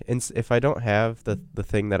only, like if I don't have the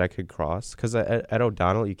thing that I could cross, because at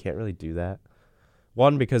O'Donnell you can't really do that.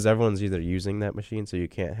 One, because everyone's either using that machine, so you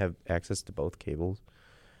can't have access to both cables.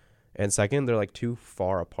 And second, they're like too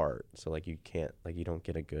far apart, so like you can't you don't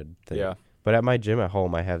get a good thing. Yeah. But at my gym at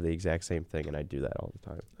home, I have the exact same thing, and I do that all the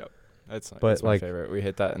time. That's But, my like, favorite. We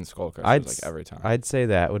hit that in Skull I'd Crushers like every time. I'd say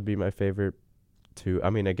that would be my favorite. Too. I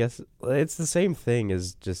mean, I guess it's the same thing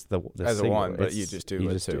as just the As a single. one, but It's- you just do you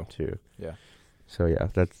it just do two. two. Yeah. So yeah,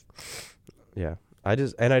 that's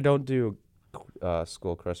I don't do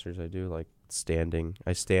skull crushers. I do like standing.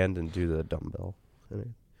 I stand and do the dumbbell.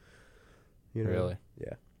 You know? Really?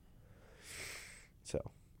 Yeah.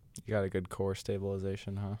 So. You got a good core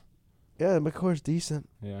stabilization, huh? Yeah, my core's decent.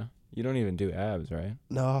 Yeah. You don't even do abs, right?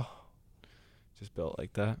 No. Just built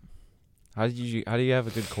like that. How do you have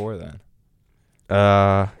a good core then?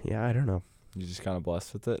 Yeah, I don't know. You just kind of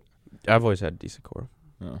blessed with it? I've always had decent core.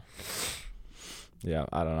 Oh. Yeah,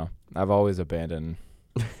 I don't know. I've always abandoned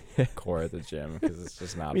core at the gym because it's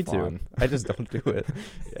just not Me fun. too. I just don't do it.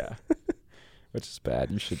 Yeah. Which is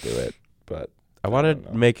bad. You should do it, but I I want don't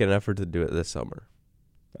to know. make an effort to do it this summer,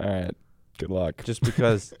 all right. Good luck. just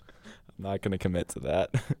because. I'm not going to commit to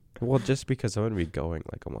that. Well, just because I'm gonna be going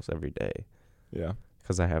like almost every day, Yeah.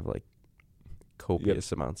 because I have like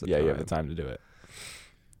copious amounts of Yeah, time. you have the time to do it.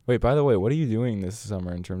 Wait, by the way, what are you doing this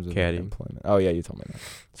summer in terms of Caddy. employment? Oh, yeah, you told me that.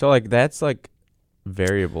 So like that's like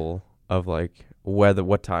variable of like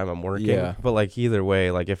what time I'm working. Yeah. But like either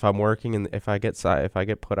way, like if I'm working and if I get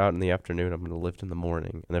put out in the afternoon, I'm gonna lift in the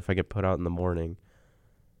morning. And if I get put out in the morning,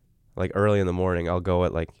 like early in the morning, I'll go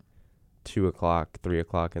at like 2:00,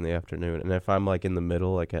 3:00 in the afternoon. And if I'm like in the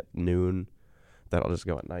middle, like at noon, then I'll just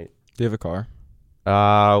go at night. Do you have a car?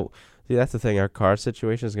 See, that's the thing. Our car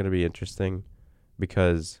situation is gonna be interesting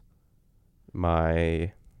because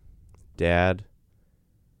my dad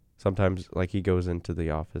sometimes like he goes into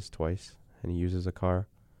the office twice and he uses a car,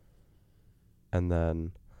 and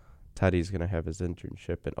then Teddy's gonna have his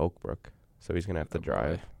internship in Oak Brook, so he's gonna have to Oh, boy.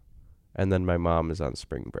 drive. And then my mom is on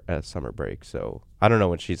summer break, so I don't know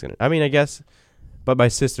when she's gonna. I mean, I guess, but my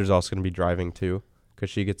sister's also gonna be driving too, because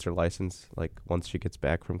she gets her license like once she gets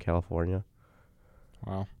back from California.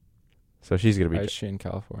 Wow. So she's gonna be. Why is she in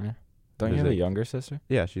California? Don't you have a Visit. younger sister?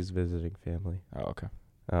 Yeah, she's visiting family. Oh, okay.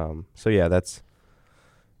 So yeah, that's.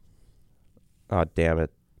 Oh damn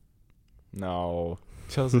it! No.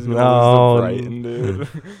 Chelsea's No. gonna lose to Brighton, dude.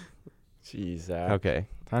 Jeez, Zach. Okay,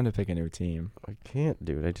 Time to pick a new team. I can't,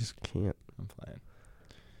 dude. I just can't. I'm playing.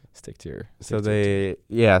 Stick to your. So stick to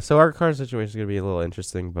your team. So our car situation is gonna be a little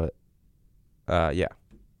interesting, but, yeah,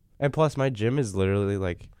 and plus my gym is literally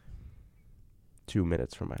like 2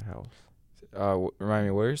 minutes from my house. Remind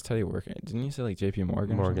me, where's Teddy working? Didn't you say like J.P.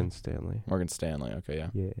 Morgan? or Morgan something? Stanley. Morgan Stanley. Okay, yeah.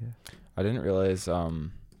 Yeah. I didn't realize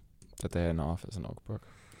that they had an office in Oak Brook.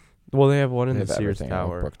 Well, they have one in They the have Sears everything in Oak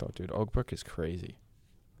Tower. Brook, though, dude. Oak Brook is crazy.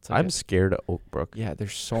 It's like I'm scared of Oak Brook. yeah,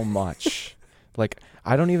 there's so much. Like,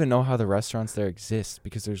 I don't even know how the restaurants there exist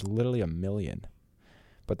because there's literally a million.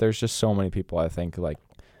 But there's just so many people, I think, like,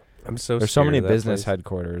 I'm so. there's so scared many of that business place.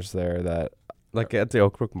 headquarters there that, Like at the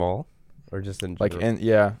Oak Brook Mall. or just in Like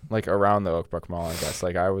general? like around the Oakbrook Mall, I guess.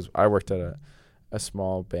 Like I worked at a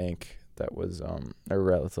small bank that was a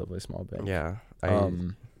relatively small bank. Yeah.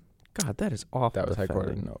 God, that is awful. That was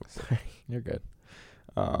headquartered defending. in Oakbrook. You're good.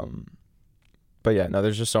 But yeah, no,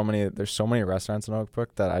 there's so many restaurants in Oakbrook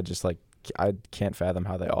that I just like I can't fathom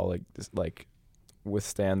how they all like just, like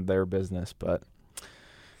withstand their business, but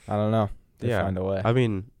I don't know. They find a way. I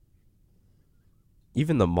mean,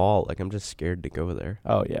 even the mall, like, I'm just scared to go there.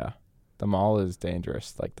 Oh yeah. The mall is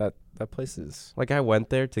dangerous. Like that place is Like, I went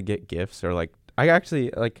there to get gifts, or like I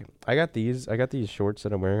actually like I got these shorts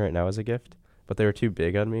that I'm wearing right now as a gift, but they were too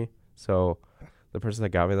big on me. So the person that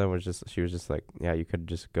got me them was just like, yeah, you could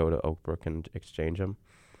just go to Oakbrook and exchange them.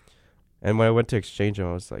 And when I went to exchange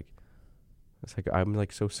them, it's like I'm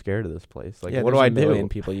like so scared of this place. Like, what do I do? Million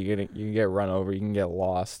people you can get run over, you can get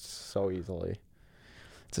lost so easily.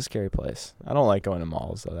 It's a scary place. I don't like going to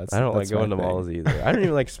malls though. I don't like that's my going to thing. malls either. I don't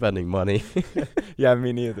even like spending money. Yeah,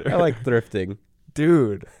 me neither. I like thrifting.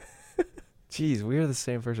 Dude. Jeez, we are the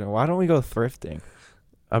same person. Why don't we go thrifting?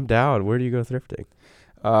 I'm down. Where do you go thrifting?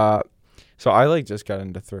 So I like just got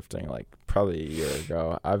into thrifting like probably a year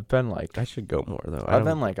ago. I've been like I should go more though. I've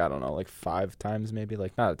been like I don't know, like 5 times maybe,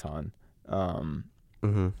 like not a ton.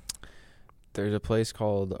 There's a place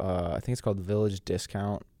called I think it's called Village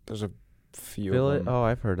Discount. There's a few of them. Oh,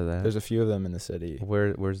 I've heard of that. There's a few of them in the city.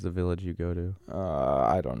 Where's the village you go to?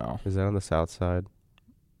 I don't know. Is that on the south side?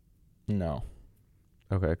 No.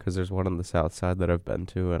 Okay, because there's one on the south side that I've been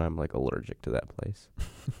to, and I'm like allergic to that place.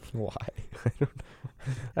 Why? I don't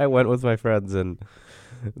know. I went with my friends, and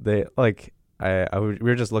they like we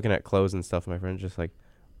were just looking at clothes and stuff. And my friend's just like,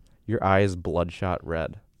 "Your eye is bloodshot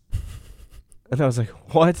red," and I was like,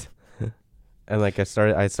 "What?" And like I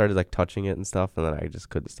started like touching it and stuff, and then I just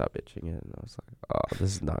couldn't stop itching it, and I was like, "Oh,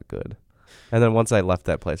 this is not good." And then once I left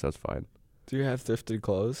that place, I was fine. Do you have thrifted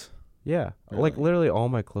clothes? Yeah, Really? like literally all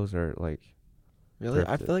my clothes are like. Really?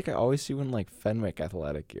 I Thrifted. feel like I always see one like Fenwick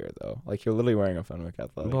athletic gear though. Like you're literally wearing a Fenwick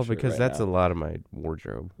athletic. Well, shirt because right that's now. a lot of my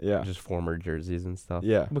wardrobe. Yeah. Just former jerseys and stuff.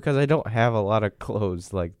 Yeah. Because I don't have a lot of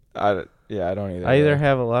clothes. Like I don't either. I either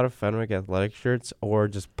have a lot of Fenwick athletic shirts or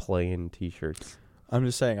just plain t-shirts. I'm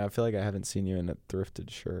just saying. I feel like I haven't seen you in a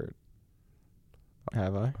thrifted shirt.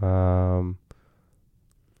 Have I?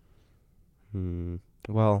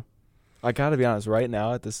 Well, I gotta be honest. Right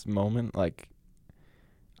now, at this moment, like,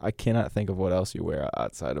 I cannot think of what else you wear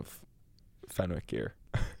outside of Fenwick gear.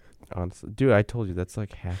 honestly, dude, I told you that's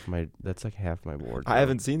like half my wardrobe. I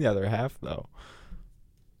haven't seen the other half though.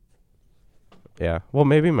 Yeah. Well,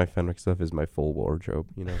 maybe my Fenwick stuff is my full wardrobe.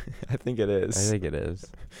 You know. I think it is. I think it is.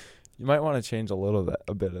 You might want to change a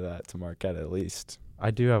bit of that to Marquette at least. I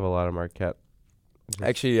do have a lot of Marquette.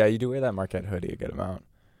 Actually, yeah, you do wear that Marquette hoodie a good amount.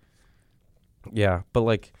 Yeah, but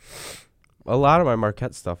like a lot of my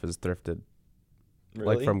Marquette stuff is thrifted,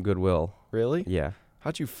 Really? like from Goodwill. Really? Yeah.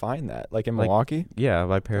 How'd you find that? Like in Like, Milwaukee? Yeah,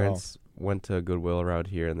 my parents went to Goodwill around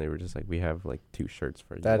here, and they were just like, "We have like 2 shirts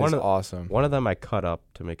for you." That is awesome. One of them I cut up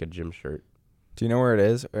to make a gym shirt. Do you know where it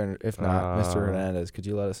is? Or if not, Mr. Hernandez, could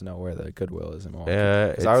you let us know where the Goodwill is in Milwaukee?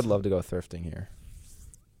 Because I would love to go thrifting here.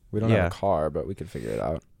 We don't have a car, but we could figure it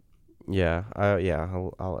out. Yeah,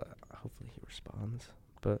 I'll hopefully he responds.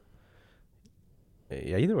 But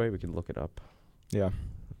yeah, either way, we can look it up. Yeah.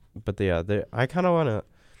 But I kind of want to.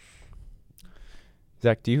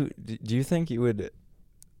 Zach, do you think you would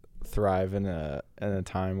thrive in a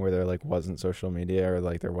time where there like wasn't social media or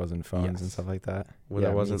like there wasn't phones and Yes. stuff like that? Where Yeah,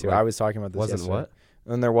 there me wasn't, too. like- I was talking about this Wasn't yesterday.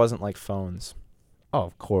 what? And there wasn't like phones. Oh,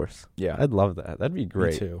 of course. Yeah. I'd love that. That'd be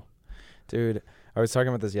great. Me too. Dude, I was talking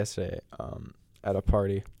about this yesterday at a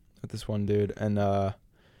party with this one dude, and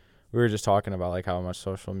we were just talking about like how much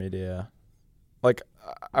social media, like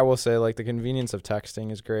I will say like the convenience of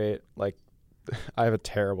texting is great. Like I have a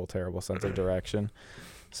terrible sense of direction,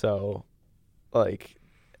 so like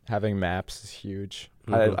having maps is huge.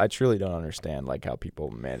 Mhm. I truly don't understand like how people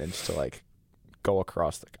manage to like go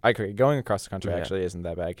across going across the country Yeah. actually isn't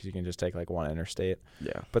that bad because you can just take like one interstate.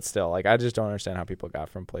 Yeah. But still, like I just don't understand how people got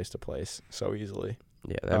from place to place so easily.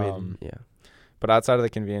 Yeah. I mean, yeah. But outside of the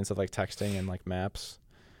convenience of like texting and like maps,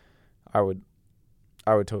 I would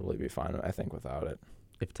totally be fine, I think, without it.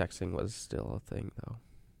 If texting was still a thing, though.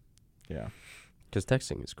 Yeah. Because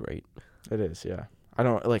texting is great. It is, yeah. I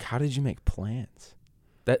don't like how did you make plans?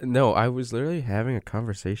 No, I was literally having a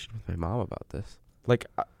conversation with my mom about this. Like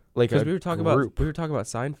Because a we were talking group. about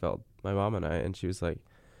Seinfeld, my mom and I, and she was like,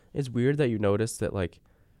 "It's weird that you noticed that like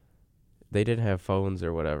they didn't have phones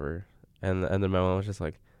or whatever." And then my mom was just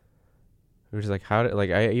like, "We were just like, how did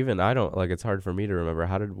like I don't like it's hard for me to remember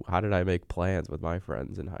how did I make plans with my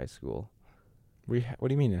friends in high school?" What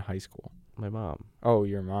do you mean in high school? My mom. Oh,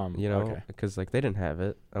 your mom. You know, Okay. because like they didn't have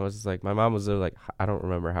it. I was just like, my mom was like, I don't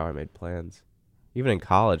remember how I made plans, even in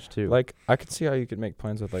college too. Like, I could see how you could make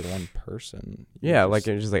plans with like one person. You yeah, just- like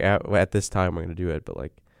it's just like at this time we're gonna do it, but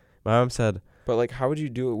like my mom said, But like, how would you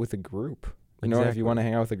do it with a group? You know, if Exactly. you want to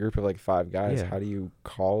hang out with a group of like 5 guys, Yeah. how do you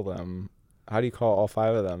call them? How do you call all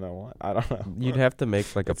 5 of them at once? I don't know. you'd have to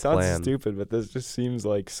make like a It sounds plan. stupid, but this just seems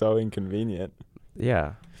like so inconvenient.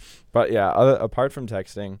 Yeah, But yeah, apart from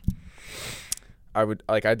texting,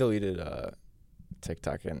 I deleted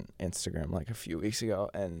TikTok and Instagram like a few weeks ago,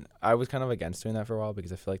 and I was kind of against doing that for a while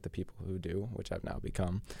because I feel like the people who do, which I've now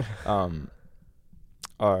become,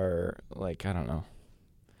 are like, I don't know,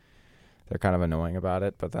 they're kind of annoying about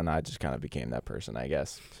it. But then I just kind of became that person, I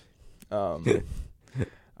guess.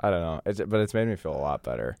 I don't know, but it's made me feel a lot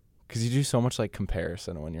better because you do so much like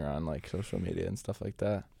comparison when you're on like social media and stuff like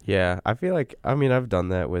that. yeah. I feel like I've done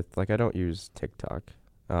that with like I don't use TikTok,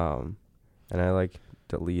 and I like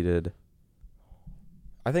deleted.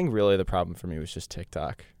 I think really the problem for me was just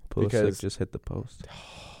TikTok. Pulisic Because- just hit the post.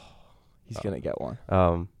 He's gonna get one.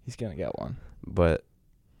 He's gonna get one. But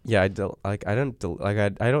yeah, I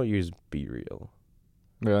don't use Be Real.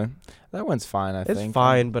 Really? That one's fine, I think. It's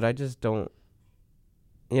fine, but I just don't.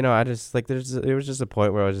 You know, I just like it was just a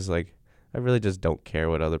point where I was just like, I really just don't care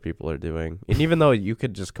what other people are doing. And even though you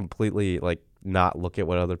could just completely like not look at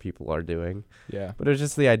what other people are doing, Yeah. but it was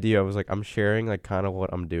just the idea. I was like, I'm sharing like kind of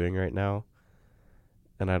what I'm doing right now,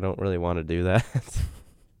 and I don't really want to do that.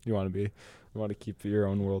 You want to keep your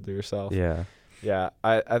own world to yourself. Yeah. Yeah.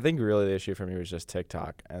 I think really the issue for me was just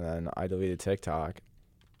TikTok, and then I deleted TikTok,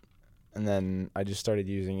 and then I just started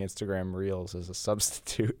using Instagram Reels as a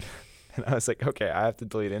substitute. And I was like, okay, I have to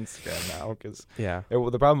delete Instagram now because Yeah.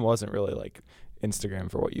 the problem wasn't really like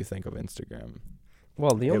Instagram for what you think of Instagram.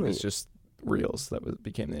 Well, It was just Reels that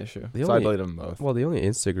became the issue. The So I only- deleted them both. Well, the only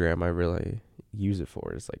Instagram I really use it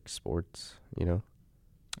for is like sports. You know,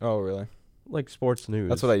 Oh, really? like sports news.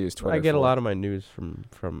 That's what I use Twitter I get for. a lot of my news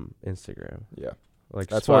from Instagram. Yeah. Like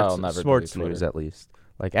That's why sports, I'll never sports delete news Twitter. at least.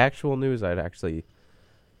 Like actual news, I'd actually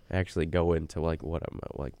go into like what I'm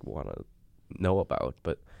like want to know about.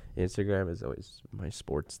 But Instagram is always my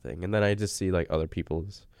sports thing, and then I just see like other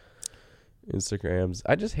people's Instagrams.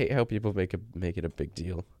 I just hate how people make it a big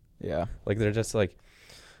deal. Yeah. Like they're just like,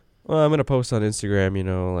 well, I'm gonna post on Instagram. You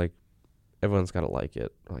know, like everyone's gotta like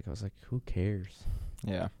it. Like I was like, who cares?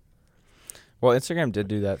 Yeah. Well, Instagram did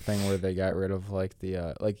do that thing where they got rid of like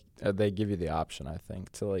they give you the option, I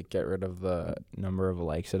think, to like get rid of the number of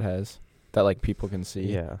likes it has that like people can see.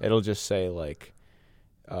 Yeah. It'll just say like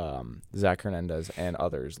Zach Hernandez and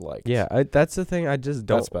others liked. Yeah, that's the thing. I just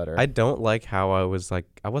don't. That's better. I don't like how I was like.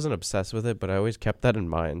 I wasn't obsessed with it, but I always kept that in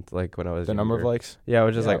mind. Like when I was the number of younger. likes. Yeah, I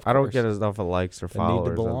was just Yeah, like, of I don't course. get enough of likes or They need followers.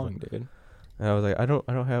 to I was belong, like- dude. And I was like, I don't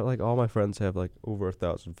have like all my friends have like over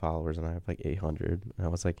 1,000 followers, and I have like 800. And I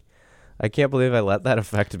was like, I can't believe I let that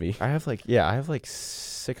affect me. I have like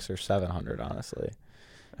 600 or 700, honestly.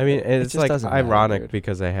 I mean, It it's just like doesn't matter, ironic dude.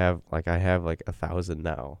 because I have like 1,000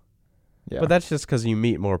 now. Yeah. But that's just because you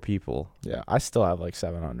meet more people. yeah, I still have like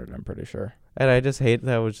 700, I'm pretty sure. And I just hate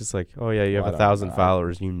that. It was just like, oh yeah, you Well, have I don't 1,000 know.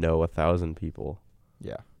 followers. You know 1,000 people.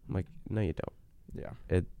 Yeah. I'm like, no, you don't.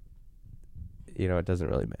 Yeah. You know, it doesn't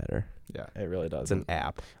really matter. Yeah, it really does. It's an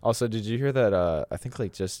app. Also, did you hear that I think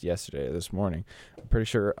like just yesterday or this morning, I'm pretty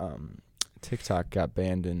sure TikTok got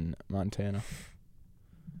banned in Montana.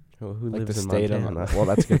 Who Like lives the in state Montana? of Well,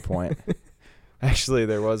 that's a good point. Actually,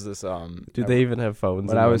 there was this Do they even have phones?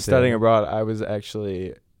 when in I was studying Montana? abroad, I was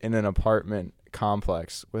actually in an apartment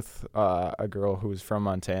complex with a girl who was from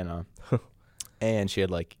Montana. And she had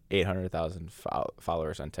like 800,000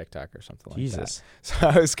 followers on TikTok or something like that. Jesus. So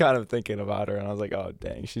I was kind of thinking about her, and I was like, "Oh,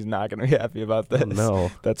 dang, she's not gonna be happy about this. Oh,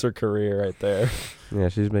 no. That's her career right there." Yeah,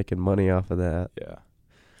 she's making money off of that. Yeah.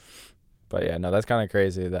 But yeah, no, that's kind of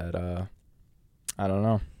crazy that I don't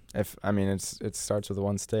know. It starts with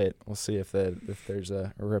one state. We'll see if there's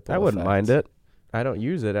a ripple. I wouldn't effect. mind it. I don't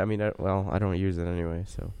use it. I mean, I don't use it anyway,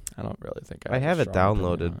 so. I don't really think I have a it strong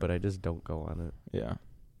opinion on downloaded, it. but I just don't go on it. Yeah,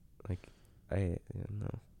 No.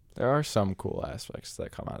 there are some cool aspects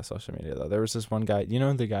that come out of social media though. There was this one guy, you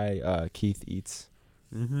know the guy Keith Eats.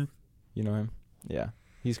 Mm-hmm. You know him? Yeah,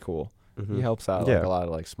 he's cool. Mm-hmm. He helps out Yeah. like a lot of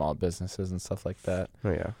like small businesses and stuff like that.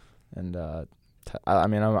 Oh, yeah. And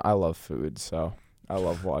I love food, so I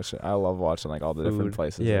love watching like all the different Food,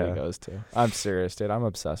 places that yeah. he goes to. I'm serious, dude. I'm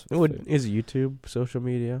obsessed with food. Is YouTube social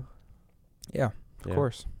media? Yeah, Yeah. of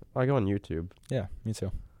course. I go on YouTube. Yeah, me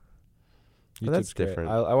too. But that's YouTube's great. different.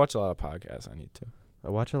 I watch a lot of podcasts on YouTube. I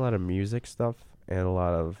watch a lot of music stuff and a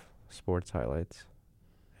lot of sports highlights.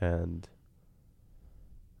 And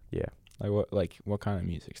Like what kind of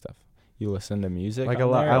music stuff? You listen to music Like on a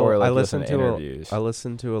lot. there, or I like listen to interviews? I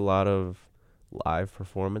listen to a lot of live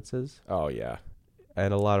performances Oh yeah.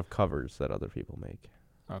 and a lot of covers that other people make.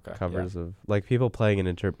 Okay. Covers of like people playing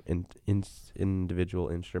an individual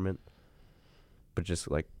instrument, but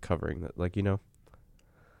just like covering that, like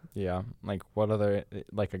Yeah. Like what other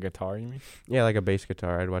like a guitar? You mean? yeah, like a bass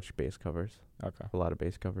guitar. I'd watch bass covers. Okay. A lot of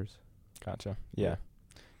bass covers. Gotcha. Yeah.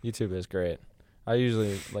 YouTube is great. I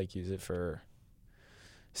usually like use it for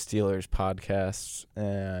Steelers podcasts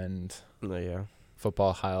and Yeah.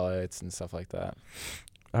 football highlights and stuff like that.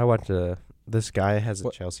 I watch this guy has a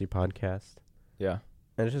What? Chelsea podcast, Yeah.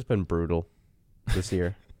 and it's just been brutal this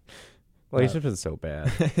year. Well, it's just been so bad.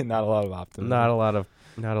 Not a lot of optimism. Not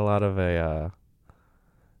a lot of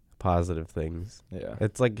positive things. Yeah.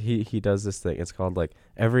 It's like he does this thing. It's called like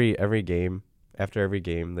every game, after every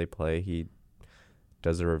game they play, he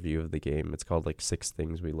does a review of the game. It's called like 6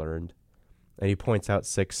 things we learned. And he points out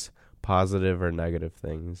 6 positive or negative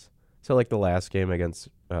things. So like the last game against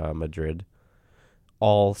Madrid,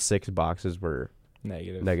 all 6 boxes were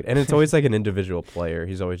Negative. and it's always like an individual player.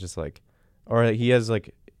 He's always just like, or he has a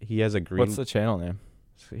green. What's the channel name?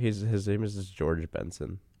 His name is just George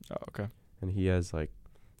Benson, Oh, okay. and he has like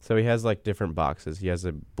different boxes. He has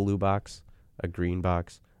a blue box, a green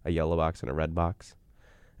box, a yellow box, and a red box.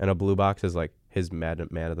 And a blue box is like his man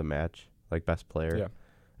of the match, like best player. Yeah.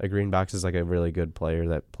 A green box is like a really good player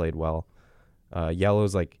that played well. Yellow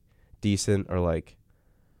is like decent or like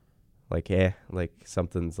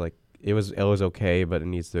something's like it was okay, but it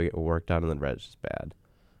needs to get worked on, and then red's just bad.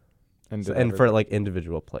 And And for like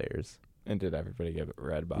individual players. and did everybody give it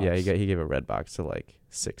red box? Yeah, he gave a red box to like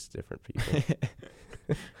 6 different people.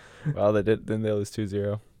 Well, they did. Then they lose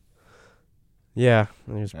 2-0. Yeah,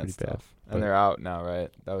 it was pretty That's bad. tough. But- And they're out now, right?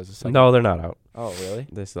 That was the second. No, they're not out. Oh, really?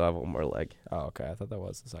 They still have one more leg. Oh, okay. I thought that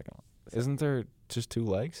was the second one. Isn't there just 2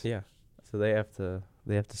 legs? Yeah. So they have to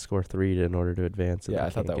score 3 in order to advance. And Yeah, they I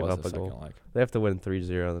thought can't that give was up the a goal. second leg. They have to win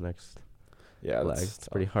 3-0 the next Yeah, leg. that's It's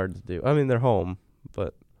pretty tough. hard to do. I mean, they're home,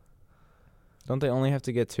 but Don't they only have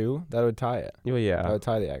to get 2? That would tie it. well, That yeah, would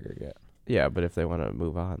tie the aggregate. yeah. But if they want to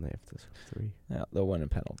move on, they have to score 3. Yeah, they'll win in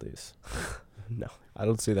penalties. No, I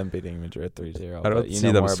don't see them beating Madrid 3-0. I but don't you see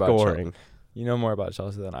know them more about scoring. You know more about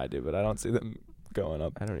Chelsea than I do, but I don't see them going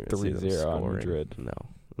up. I don't even see them 3-0 on scoring. Madrid. No,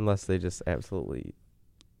 unless they just absolutely.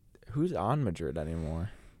 Who's on Madrid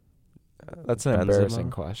anymore? Uh, That's an Benzema,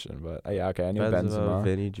 embarrassing question, but yeah, okay, I knew Benzema.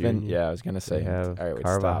 Vinny Jr. Yeah, I was gonna say. They have All right, wait,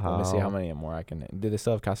 stop. Let me see how Carvajal. many more I can. Do they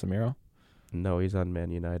still have Casemiro? No, he's on Man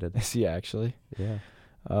United. Is he actually? Yeah,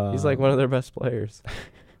 he's like one of their best players.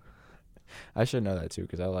 I should know that too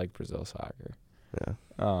because I like Brazil soccer. Yeah.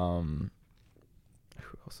 Who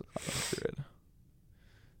else is on Madrid?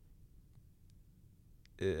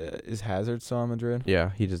 Is Hazard still on Madrid?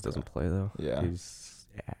 Yeah, he just doesn't play though. Yeah.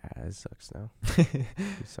 It sucks now. He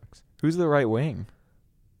sucks. Who's the right wing?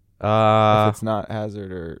 If it's not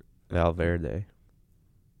Hazard or Valverde.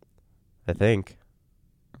 I think.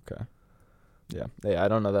 yeah, I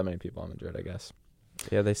don't know that many people on Madrid. I guess.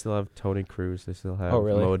 Yeah, they still have Toni Kroos. They still have Oh,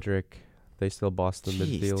 really? Modric. They still Boston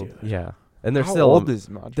Jeez, midfield. dude. Yeah, and they're How still old is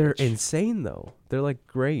Modric? they're insane though. They're like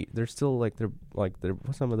great. They're still like they're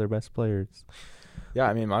some of their best players. Yeah,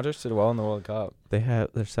 I mean Modric did well in the World Cup. They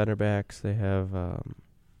have their center backs. They have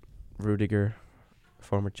Rudiger,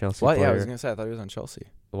 former Chelsea What? player. Yeah, I was gonna say I thought he was on Chelsea.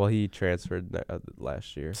 Well, he transferred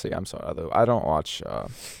last year. See, I'm sorry. I don't watch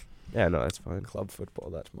Yeah, no, that's fine. club football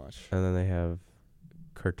that much. And then they have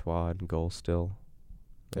Courtois in goal still.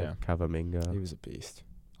 They have Cavaminga. He was a beast.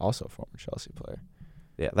 Also a former Chelsea player.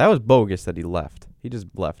 Yeah, that was bogus that he left. He just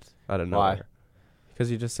left out of Why? nowhere. Because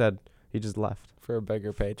he just said he just left. For a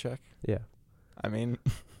bigger paycheck? Yeah. I mean,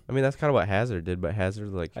 That's kind of what Hazard did, but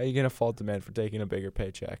Hazard, like, how are you going to fault the man for taking a bigger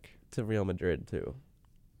paycheck? to Real Madrid, too.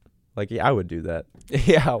 Like, yeah, I would do that.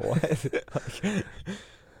 Yeah, what?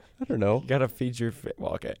 I don't know. You got to feed your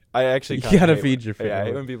well, okay. I actually You kinda gotta hate feed your Yeah, I hate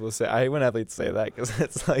family. when people say, I hate when athletes say that because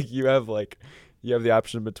it's like you have the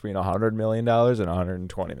option between $100 million and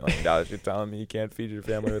 $120 million. You're telling me you can't feed your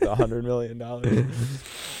family with $100 million?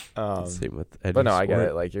 Same with Eddie But no, I get Sport.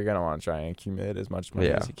 it. Like you're gonna want to try and accumulate as much money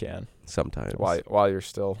Yeah. as you can Sometimes. while you're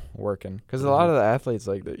still working. Because a Mhm. lot of the athletes,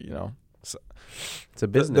 like the It's a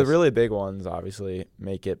business. the really big ones, obviously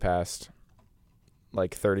make it past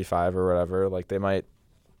like 35 or whatever. Like they might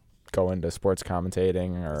go into sports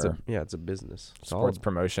commentating or it's a business. It's sports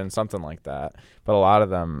promotion, something like that. But a lot of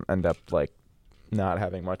them end up like not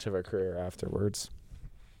having much of a career afterwards.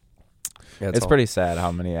 It's pretty sad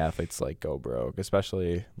how many athletes like go broke,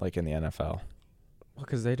 especially like in the NFL. Well,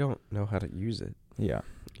 because they don't know how to use it. Yeah.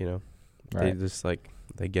 They Right. just like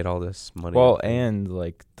they get all this money. Well, and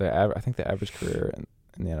like I think the average career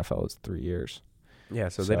in the NFL is 3 years. Yeah,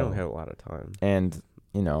 so they don't So- have a lot of time. And,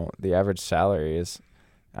 the average salary is,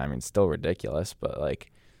 still ridiculous, but,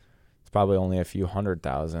 like, it's probably only a few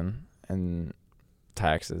 $100,000 and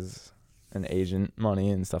taxes and agent money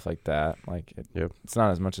and stuff like that. Like, Yep. it's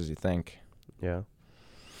not as much as you think. Yeah.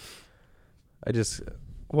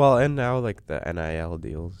 And now like the NIL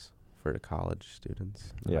deals for the college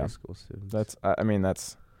students, the Yeah. high school students. That's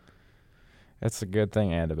a good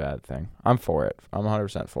thing and a bad thing. I'm for it. I'm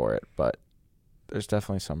 100% for it, but there's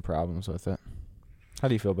definitely some problems with it. How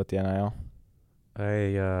do you feel about the NIL?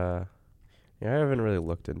 I haven't really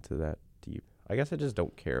looked into that deep. I guess I just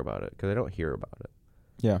don't care about it because I don't hear about it.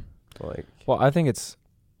 Yeah. Like, Well, I think it's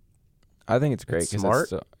great. It's 'cause smart.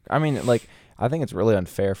 I think it's really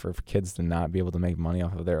unfair for kids to not be able to make money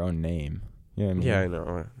off of their own name. You know what I mean? yeah, I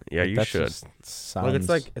know. Yeah, Like, you that should. just Like, sounds-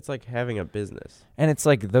 it's like having a business. and it's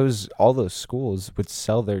like all those schools would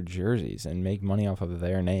sell their jerseys and make money off of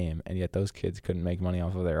their name, and yet those kids couldn't make money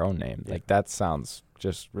off of their own name. Yeah. Like, that sounds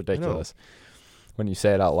just ridiculous when you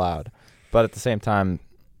say it out loud. But at the same time,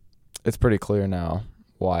 it's pretty clear now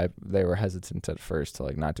why they were hesitant at first to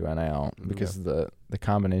like not do NIL, because the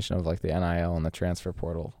combination of like the NIL and the transfer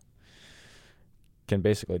portal can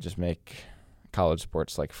basically just make college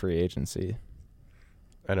sports like free agency.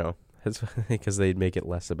 I know. It's because they'd make it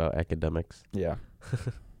less about academics. Yeah.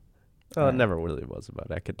 Well, it Yeah. never really was about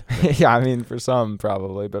academics. Yeah, for some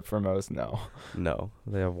probably, but for most, no. No,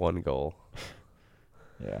 they have one goal.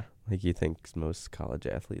 Yeah. Like, you think most college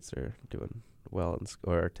athletes are doing well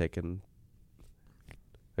or are taking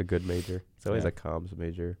a good major. It's always Yeah. a comms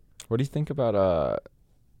major. What do you think about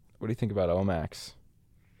Omax?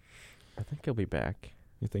 I think he'll be back.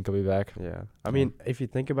 You think he'll be back? Yeah. I mean, if you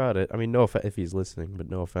think about it, no if he's listening, but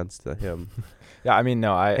no offense to him. Yeah,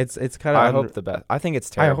 no, It's kind of. I hope the best. I think it's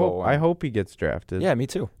terrible. I hope he gets drafted. Yeah, me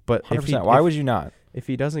too. But 100%. Why would you not? if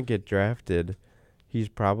he doesn't get drafted, he's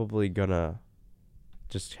probably gonna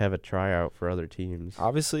just have a tryout for other teams.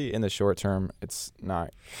 Obviously, in the short term, it's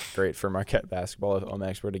not great for Marquette basketball if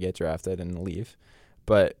Omax were to get drafted and leave.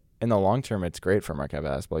 But in the long term, it's great for Marquette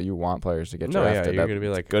basketball. You want players to get No, yeah, drafted. you're gonna be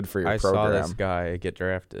like, good for your I program. saw this guy get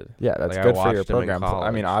drafted. Yeah, that's Like, I good for your watched him in program.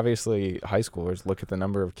 I mean, college. obviously, high schoolers look at the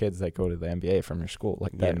number of kids that go to the NBA from your school.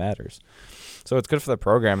 Like, that Yeah. matters. So it's good for the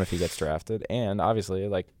program if he gets drafted. And obviously,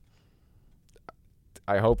 like,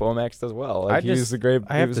 I hope Omax does well. Like, he was a great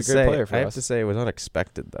player for I us. have to say it was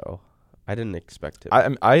unexpected though. I didn't expect it.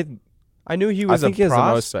 I knew he was think a he has the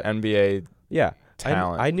most prospect. NBA Yeah,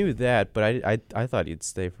 talent. I knew that, but I thought he'd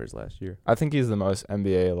stay for his last year. I think he's the most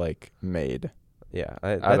NBA like made. Yeah,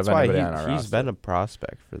 of that's why anybody on our he's roster. been a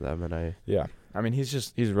prospect for them, and Yeah. I mean, he's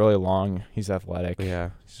really long. He's athletic. he's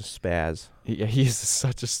just spaz. He's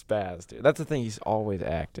such a spaz, dude. That's the thing. He's always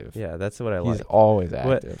active. Yeah, that's what I He's like. always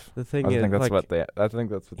But active. The thing I is, think that's like, what the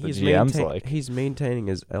he's GM's maintain- like. He's maintaining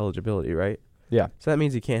his eligibility, right? Yeah. So that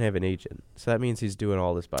means he can't have an agent. So that means he's doing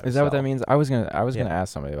all this by himself. Is that what that means? I was gonna Yeah.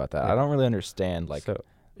 ask somebody about that. Yeah. I don't really understand like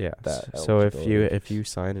Yeah. that So if eligibility. you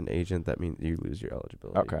sign an agent, that means you lose your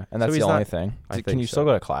eligibility. Okay, and that's So the he's only not- thing. I Can think you still so.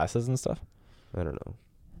 go to classes and stuff? I don't know.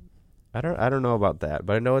 I don't know about that,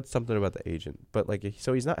 but I know it's something about the agent. But like,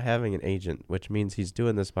 so he's not having an agent, which means he's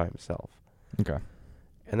doing this by himself, Okay.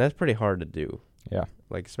 and that's pretty hard to do. Yeah.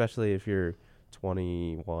 Like, especially if you're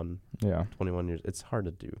 21 Yeah. years, it's hard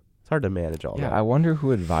to do. It's hard to manage all Yeah. that. I wonder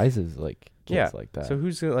who advises like kids Yeah, like that. So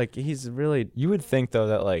who's gonna, like? He's really. You would think though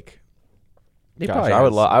that like, He gosh, probably I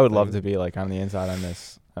would has I would love something. to be like on the inside on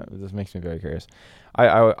this. This makes me very curious.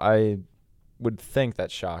 I would think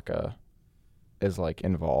that Shaka is like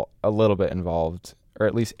a little bit involved, or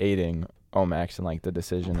at least aiding Omax in like the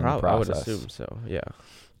decision and the I would process. assume so. Yeah.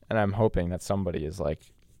 And I'm hoping that somebody is like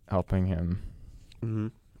helping him Mm-hmm.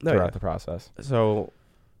 throughout the process. So,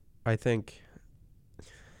 I think.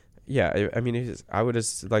 Yeah, I mean, I would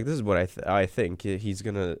just like, this is what I think he's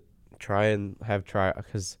gonna try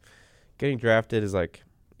because getting drafted is like,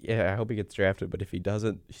 yeah, I hope he gets drafted, but if he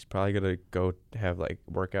doesn't, he's probably gonna go have like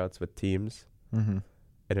workouts with teams, Mm-hmm.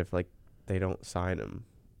 and if like they don't sign him,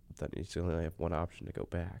 then he's only have one option to go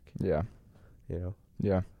back. Yeah. You know,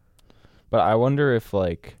 Yeah. But I wonder if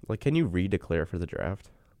like can you redeclare for the draft?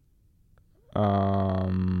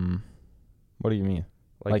 what do you mean?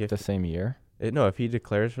 Like if the same year? no, if he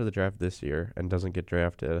declares for the draft this year and doesn't get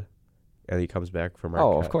drafted, and he comes back from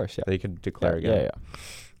Oh, of course, yeah. they could declare Yeah, again.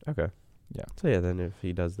 yeah, Okay. Yeah. So yeah, then if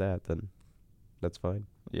he does that, then that's fine.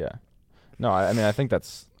 yeah. No, I mean I think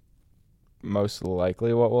that's most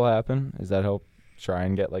likely what will happen is that he'll try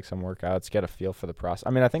and get like some workouts, get a feel for the process.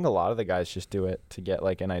 I mean, I think a lot of the guys just do it to get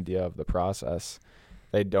like an idea of the process.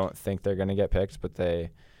 They don't think they're going to get picked, but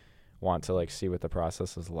they want to like see what the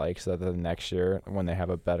process is like, so that the next year when they have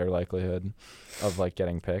a better likelihood of like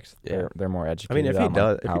getting picked, they're more I educated. mean, if on he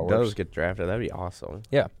how it does works. get drafted, that'd be awesome.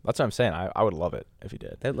 Yeah, that's what I'm saying. I would love it if he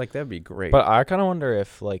did. That'd be great. But I kind of wonder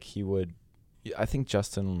if like he would. I think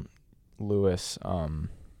Justin Lewis.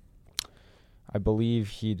 I believe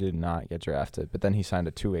he did not get drafted, but then he signed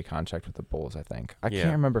a 2-way contract with the Bulls. I think I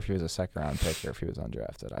can't remember if he was a second-round pick or if he was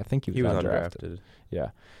undrafted. I think he was undrafted.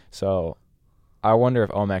 Yeah, so I wonder if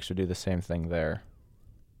Omax would do the same thing there.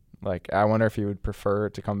 Like, I wonder if he would prefer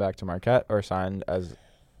to come back to Marquette or sign as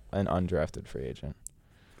an undrafted free agent.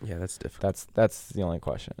 Yeah, that's difficult. That's the only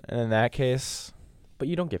question. And in that case, But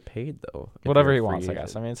you don't get paid though. whatever he wants, I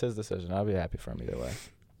guess. I mean, it's his decision. I'll be happy for him either way.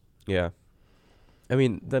 Yeah. I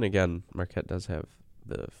mean, then again, Marquette does have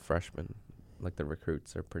the freshmen. Like, the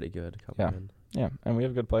recruits are pretty good coming in. Yeah, and we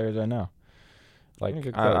have good players right now. Like,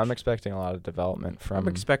 I'm expecting a lot of development from. I'm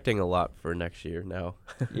expecting a lot for next year now.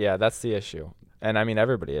 Yeah, that's the issue. And I mean,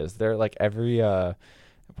 everybody is. They're like every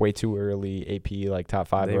way too early AP, like top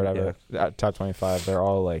 5 or whatever, top 25. They're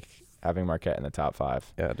all like having Marquette in the top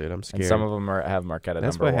 5. Yeah, dude, I'm scared. And some of them have Marquette at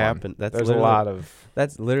That's number 1. what happened. There's a lot of.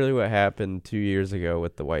 That's literally what happened 2 years ago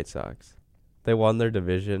with the White Sox. They won their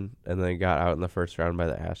division and then got out in the first round by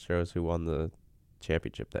the Astros, who won the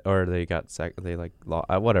championship. Or they got second. They like lost,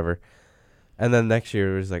 whatever. And then next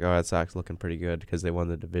year it was like, oh, Red Sox looking pretty good because they won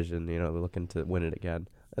the division. You know, they're looking to win it again.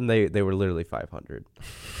 And they were literally 500.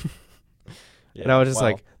 Yeah, and I was just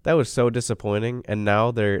like, that was so disappointing. And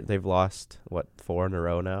now they've lost 4 in a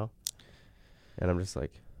row now. And I'm just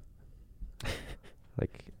like,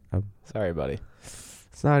 sorry, buddy.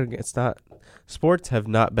 It's not. Sports have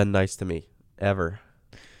not been nice to me ever.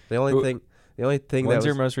 The only thing. When's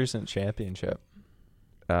your most recent championship?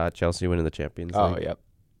 Chelsea winning the Champions Oh, League. yep.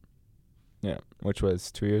 Yeah, which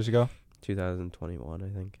was 2 years ago. 2021, I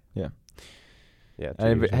think. Yeah. Yeah.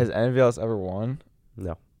 Has anybody else ever won?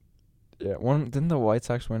 No. Yeah, didn't the White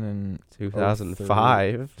Sox win in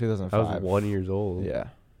 2005? 2005. I was 1 year old. Yeah.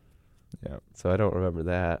 Yeah. So I don't remember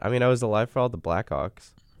that. I mean, I was alive for all the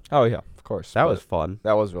Blackhawks. Oh yeah, of course. That was fun.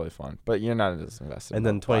 That was really fun. But you're not as invested. And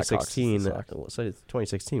then 2016. So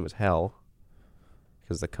 2016 was hell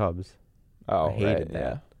because the Cubs. Oh, I hated that.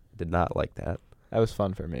 Yeah. Did not like that. That was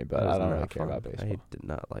fun for me, but I don't really care about baseball. I did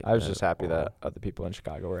not like. I was just happy that other people in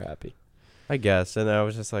Chicago were happy. I guess, and I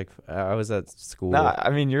was just like, I was at school. Nah, I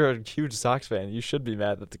mean, you're a huge Sox fan. You should be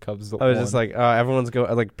mad that the Cubs won. I was just like, everyone's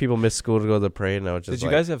going. Like, people miss school to go to the parade, and I was just. Did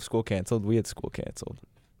you guys have school canceled? We had school canceled.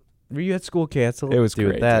 Were you at school canceled? It was dude,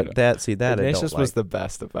 great. That dude. that I don't Ignatius like. was the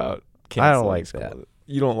best about canceling. I don't like school. that.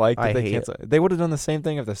 You don't like that I they hate cancel? They would have done the same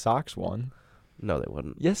thing if the Sox won. No, they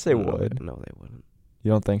wouldn't. Yes, they would. No, they wouldn't.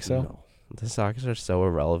 You don't think so? No. The Sox are so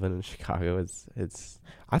irrelevant in Chicago. It's.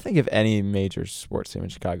 I think if any major sports team in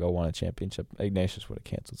Chicago won a championship, Ignatius would have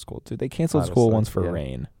canceled school too. They canceled school once for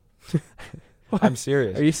rain. I'm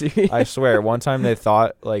serious. Are you serious? I swear. One time they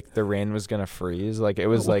thought like the rain was gonna freeze. Like it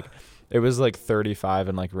was like 35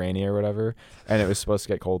 and like rainy or whatever, and it was supposed to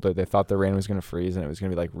get colder. They thought the rain was gonna freeze and it was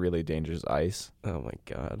gonna be like really dangerous ice. Oh my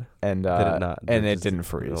god. And Did it not? and it didn't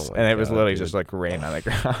freeze. Oh my and it was God, literally dude. just like rain on the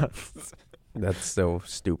ground. That's so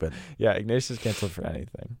stupid. Yeah, Ignatius canceled for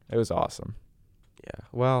anything. It was awesome. Yeah.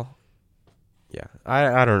 Well. Yeah.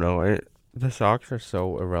 I don't know. The Sox are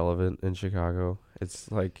so irrelevant in Chicago.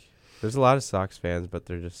 It's like there's a lot of Sox fans, but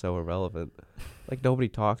they're just so irrelevant. Like nobody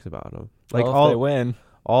talks about them. Like Well, if they win.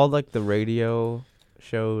 all like the radio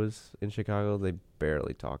shows in Chicago, they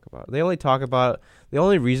barely talk about it. They only talk about the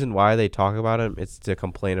only reason why they talk about them is to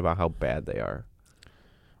complain about how bad they are.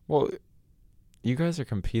 Well, you guys are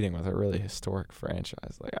competing with a really historic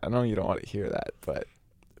franchise. Like I know you don't want to hear that, but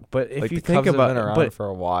if like you the think Cubs about have been around but for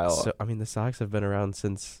a while. so, I mean, the Sox have been around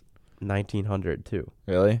since 1900 too.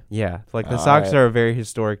 Really? Yeah, like the Sox are a very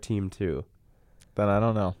historic team too. Then I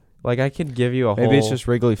don't know. Like I could give you a Maybe whole. it's just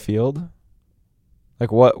Wrigley Field.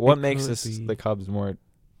 Like what makes could this be. the Cubs more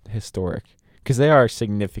historic? Because they are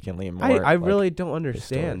significantly more. I like, really don't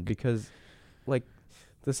understand historic. because, like,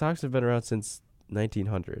 the Sox have been around since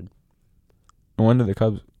 1900. When did the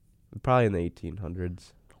Cubs? Probably in the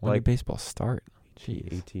 1800s. When Like- did baseball start?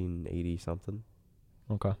 Jeez. 1880 something.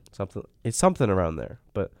 Okay. It's something around there.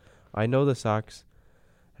 But I know the Sox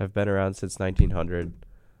have been around since 1900.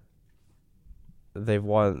 They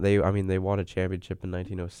won a championship in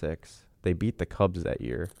 1906. They beat the Cubs that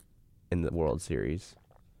year in the World Series.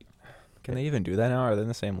 Can they even do that now? Are they in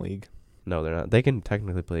the same league? No, they're not. They can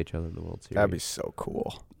technically play each other in the World Series. That'd be so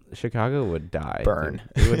cool. Chicago would die. Burn.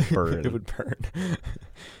 Dude. It would burn. It would burn.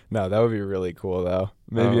 No, that would be really cool though.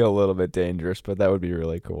 Maybe a little bit dangerous, but that would be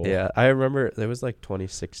really cool. Yeah, I remember it was like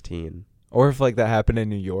 2016 Or if like that happened in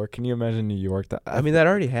New York. Can you imagine New York? I mean, that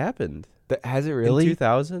already happened. Has it really? In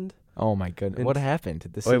 2000? Oh my goodness! What happened?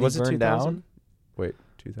 Did the Wait, city was it burn 2000? down? Wait,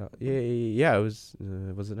 2000? Yeah. It was.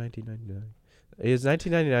 Was it 1999? It was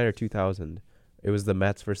 1999 or 2000. It was the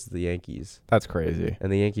Mets versus the Yankees, That's crazy. and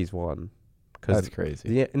the Yankees won. That's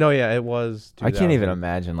crazy. It was. 2000. I can't even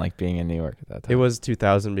imagine like being in New York at that time. It was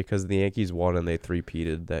 2000 because the Yankees won and they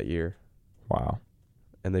three-peated that year, Wow.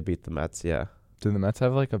 and they beat the Mets. Yeah. Do the Mets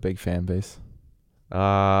have like a big fan base?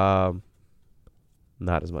 Not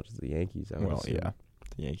as much as the Yankees. I would Well, assume. yeah.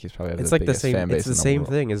 The Yankees probably have It's the like the biggest same. fan base It's the in same world.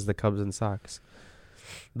 thing as the Cubs and Sox.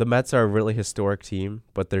 The Mets are a really historic team,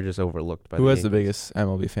 but they're just overlooked by. Who the has the Yankees. biggest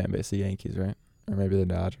MLB fan base? The Yankees, right? Or maybe the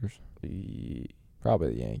Dodgers? The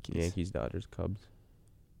Probably the Yankees. Yankees, Dodgers, Cubs.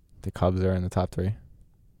 The Cubs are in the top 3.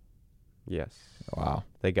 Yes. Wow.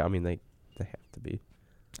 They have to be.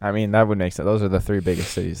 I mean, that would make sense. Those are the 3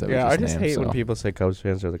 biggest cities that we Yeah, just I just named, hate when so. people say Cubs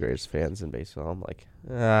fans are the greatest fans in baseball. I'm like,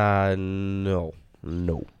 no.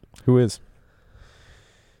 Who is?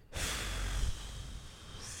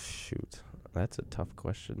 Shoot, that's a tough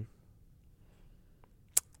question.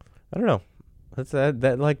 I don't know. That's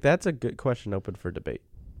a good question open for debate.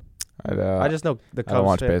 I just know the Cubs. I don't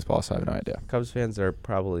watch baseball, so I have no idea. Cubs fans are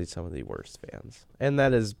probably some of the worst fans, and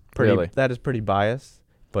that is pretty. Really? That is pretty biased,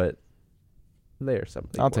 but they are some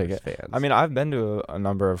of the I'll worst take it. fans. I mean, I've been to a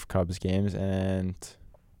number of Cubs games, and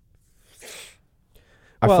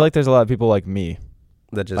I Well- feel like there's a lot of people like me.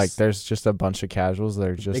 that just Like, there's just a bunch of casuals that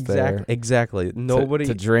are just there exactly. Nobody.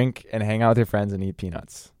 to drink and hang out with your friends and eat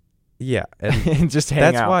peanuts. Yeah, and And just hang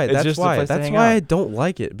that's out. why. It's That's just a why. place to That's hang why out. I don't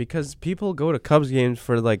like it, because people go to Cubs games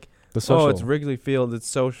for like, The social. oh, it's Wrigley Field, it's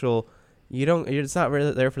social. You don't. It's not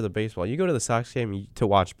really there for the baseball. You go to the Sox game to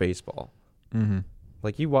watch baseball. Mm-hmm.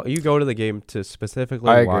 Like you go to the game to specifically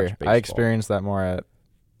I watch agree. baseball. I experienced that more at.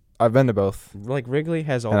 I've been to both, Like Wrigley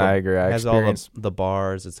has all and the, I agree. I has all experienced. the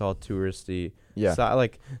bars. It's all touristy. Yeah.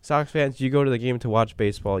 Like Sox fans, you go to the game to watch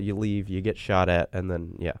baseball. You leave, you get shot at, and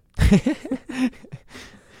then yeah.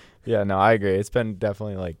 Yeah. No, I agree. It's been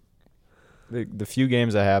definitely like the few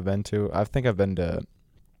games I have been to. I think I've been to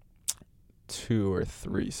 2 or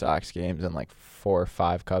 3 Sox games and like 4 or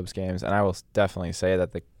 5 Cubs games, and I will definitely say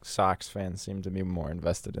that the Sox fans seem to be more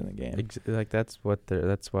invested in the game. Like that's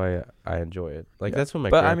why I enjoy it. Like Yeah. that's what my.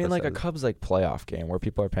 But I grandpa mean, like a says. Cubs like playoff game where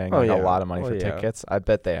people are paying Oh, like yeah. a lot of money Oh, for yeah. tickets. I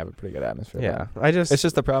bet they have a pretty good atmosphere. Yeah, there. I just. It's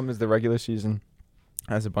just the problem is the regular season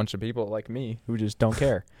has a bunch of people like me who just don't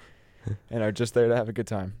care and are just there to have a good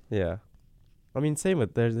time. Yeah, I mean, same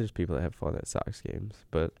with there's people that have fun at Sox games,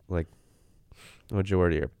 but like, the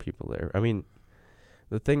majority are people there. I mean,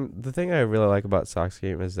 the thing I really like about Sox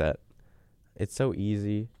game is that it's so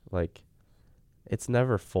easy. Like, it's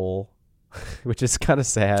never full, which is kind of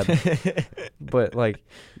sad. But like,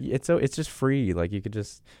 it's just free. Like you could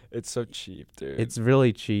just. It's so cheap, dude. It's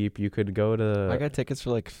really cheap. You could go to. I got tickets for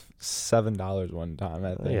like $7 one time,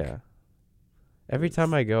 I think. Yeah. Every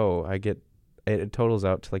time I go, I get it totals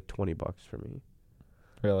out to like $20 for me.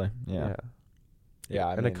 Really? Yeah. Yeah,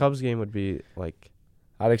 I and mean, a Cubs game would be like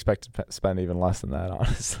I'd expect to spend even less than that,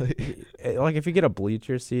 honestly. like if you get a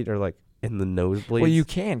bleacher seat or like in the nosebleeds. Well, you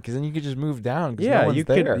can, because then you could just move down. 'Cause yeah, no one's you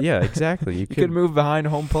there. could. Yeah, exactly. You You could move behind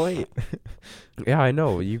home plate. Yeah, I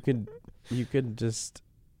know. You could just.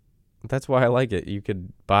 That's why I like it. You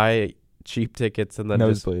could buy cheap tickets and then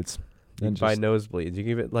just Nosebleeds. you And buy just- nosebleeds. You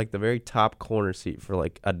give it like the very top corner seat for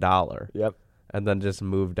like $1. Yep. And then just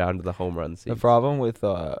move down to the home run seat. The problem with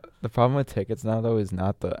tickets now though is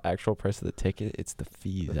not the actual price of the ticket; it's the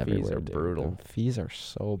fees. The fees everywhere, are dude. brutal. The fees are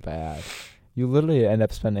so bad. You literally end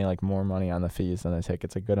up spending like more money on the fees than the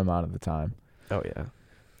tickets a good amount of the time. Oh yeah.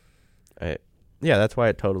 Yeah, that's why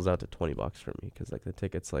it totals out to $20 for me, because like the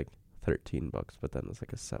ticket's like $13, but then it's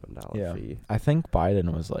like a $7 fee. I think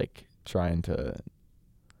Biden was like trying to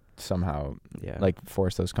somehow Yeah. like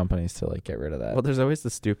force those companies to like get rid of that. well, there's always the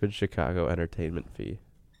stupid Chicago entertainment fee.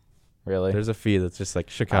 Really? There's a fee that's just like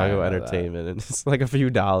Chicago know that. entertainment, and it's like a few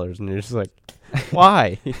dollars, and you're just like,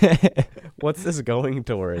 why? What's this going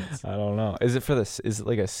towards? I don't know. Is it for is it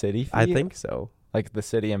like a city fee? I think so. like the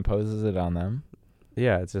city imposes it on them.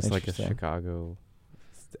 Yeah, it's just like a Interesting. Chicago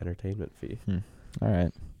entertainment fee. All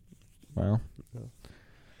right. Well, No.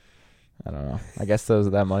 I don't know. I guess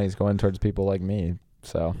that money's going towards people like me,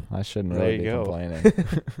 so I shouldn't There really you be go. complaining.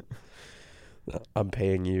 I'm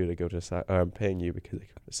paying you to go to Sox. I'm paying you because I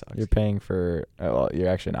go to Sox. You're paying for well, you're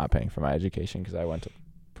actually not paying for my education because I went to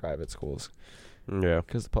private schools Yeah.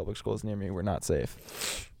 because the public schools near me were not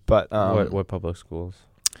safe. But What public schools?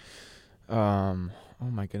 oh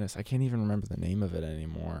my goodness, I can't even remember the name of it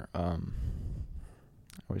anymore. I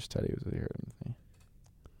wish Teddy was here with me.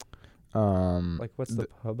 Like, what's the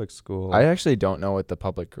public school? I actually don't know what the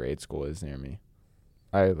public grade school is near me.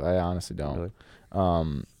 I honestly don't.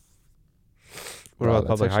 Really? What about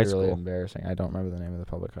public high really school? Embarrassing. I don't remember the name of the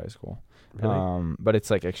public high school. Really? But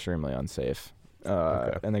it's like extremely unsafe.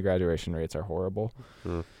 Okay. And the graduation rates are horrible.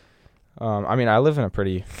 Hmm. I mean, I live in a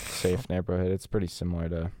pretty safe neighborhood. It's pretty similar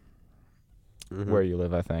to Mm-hmm. where you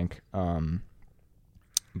live, I think.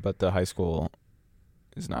 But the high school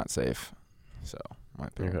is not safe. So my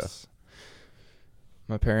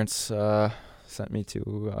parents sent me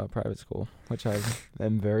to private school, which I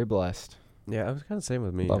am very blessed. Yeah, I was kind of same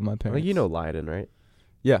with me. Love my parents. Like, you know Leiden, right?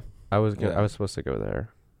 Yeah. I was Yeah. I was supposed to go there,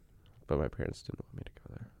 but my parents didn't want me to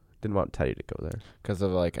go there. Didn't want Teddy to go there. Because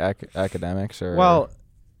of like academics or Well,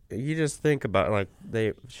 you just think about like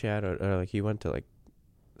they shadowed or like he went to like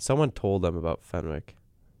someone told them about Fenwick,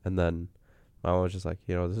 and then mom was just like,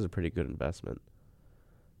 this is a pretty good investment.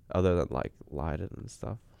 Other than like Leiden and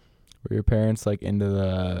stuff. were your parents like into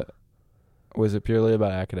the? Was it purely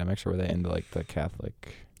about academics, or were they into like the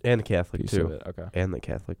Catholic And Catholic piece too. of it? Okay. And the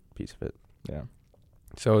Catholic piece of it. Yeah.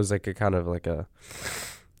 So it was like a kind of like a.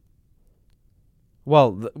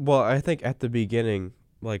 Well, I think at the beginning,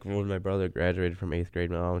 like when my brother graduated from 8th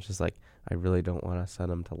grade, my mom was just like, I really don't want to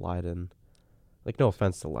send him to Leiden. Like, no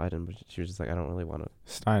offense to Leiden, but she was just like, I don't really want to.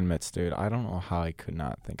 Steinmetz, dude. I don't know how I could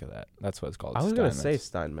not think of that. That's what it's called. I was going to say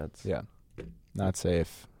Steinmetz. Steinmetz. Yeah. Not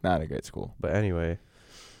safe. Not a great school. But anyway,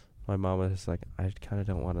 my mom was just like, I kind of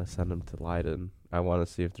don't want to send him to Leiden. I want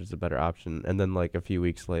to see if there's a better option. And then like a few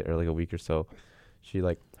weeks later, or like a week or so, she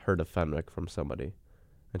like heard of Fenwick from somebody.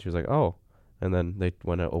 And she was like, oh. And then they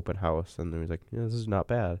went to open house, and they was like, this is not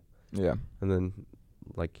bad. Yeah. And then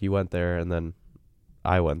like he went there, and then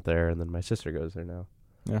I went there, and then my sister goes there now.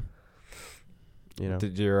 Yeah.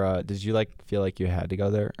 Did you like feel like you had to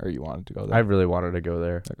go there, or you wanted to go there? I really wanted to go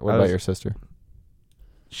there. Like, what about your sister?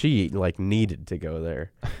 She like needed to go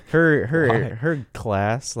there. Her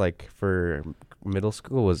class like for middle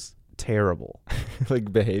school was terrible.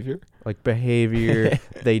 Like behavior? Like behavior.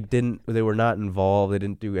 They were not involved. They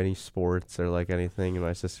didn't do any sports or like anything. And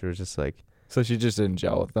my sister was just like, So she just didn't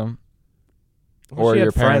gel with them? well, Or she had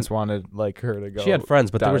your parents friends- wanted like her to go? She had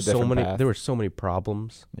friends, but down there a were so different many. path. There were so many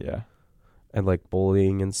problems Yeah. and like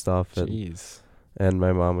bullying and stuff. Jeez. And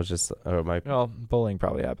my mom was just, Well, bullying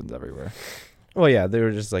probably happens everywhere. well, yeah, they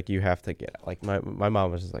were just like, you have to get, like my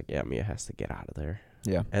mom was just like, yeah, Mia has to get out of there.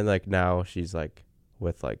 Yeah. And like now she's like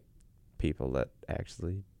with like people that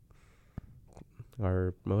actually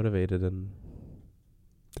are motivated and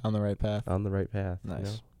Down the right path. on the right path.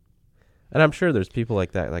 Nice. And I'm sure there's people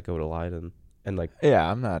like that go to Leiden and like. Yeah,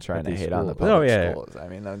 I'm not trying At to these hate on the schools. public No, yeah. schools. I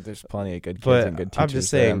mean, there's plenty of good kids But and good teachers I'm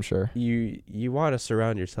just there, saying, I'm sure. you want to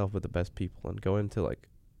surround yourself with the best people and go into like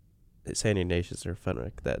St. Ignatius or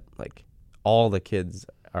Fenwick that like all the kids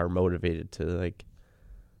are motivated to like.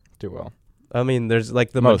 Do well. I mean, there's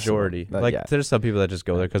like the Most of them. majority. Like, yeah. There's some people that just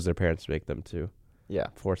go there because their parents make them to, Yeah.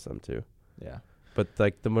 force them to. Yeah. But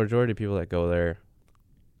like the majority of people that go there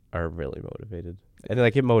are really motivated, and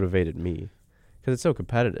like it motivated me because it's so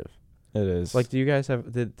competitive. It is. Like, do you guys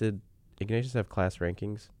have did Ignatius have class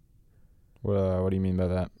rankings? What do you mean by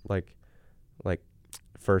that? Like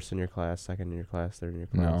first in your class, second in your class, third in your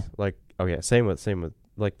No. class. Like, okay, same with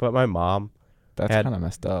like. But my mom, That's had- kind of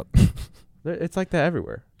messed up. it's like that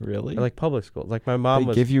everywhere. Really? Like public school. Like my mom they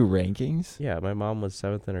was. give you rankings? Yeah, my mom was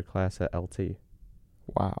 7th in her class at LT.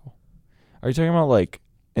 Wow. Are you talking about like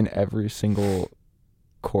in every single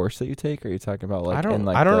course that you take? Or are you talking about like I don't in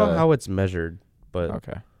like I don't know how it's measured, but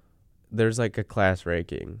Okay. there's like a class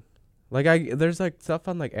ranking. Like there's like stuff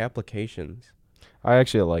on like applications. I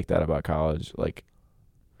actually like that about college. Like,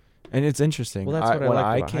 and it's interesting. Well, that's what I when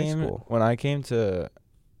liked about high school. When I came to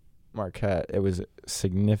Marquette, it was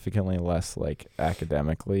significantly less like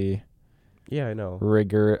academically Yeah, I know.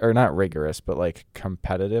 not rigorous, but like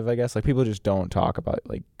competitive, I guess. Like people just don't talk about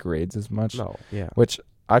like grades as much, No, yeah. which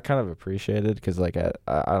I kind of appreciated because like I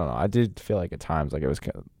don't know, I did feel like at times like it was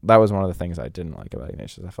that was one of the things I didn't like about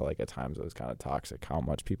Ignatius. I felt like at times it was kind of toxic how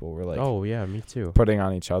much people were like Oh yeah, me too. putting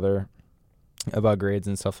on each other about grades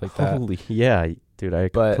and stuff like that. Holy yeah, dude, I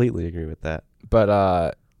But- completely agree with that.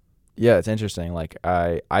 But yeah, it's interesting. Like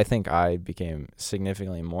I think I became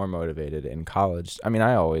significantly more motivated in college. I mean,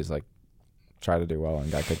 I always like try to do well and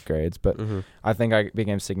got good grades, but I think I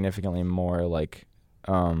became significantly more like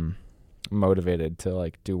motivated to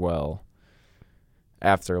like do well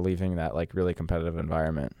after leaving that like really competitive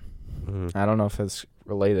environment. I don't know if it's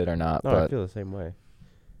related or not, No, I but feel the same way.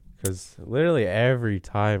 Because literally every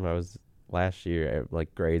time I was last year,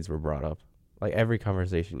 like grades were brought up. Like every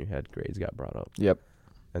conversation you had, grades got brought up. Yep.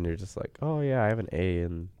 And you're just like, oh yeah, I have an A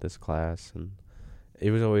in this class, and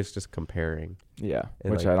it was always just comparing. Yeah,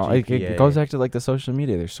 And, which like, I don't. It GPA. goes back to like the social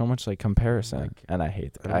media. There's so much like comparison, Like, and I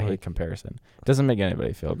hate. I don't I hate like- comparison. It doesn't make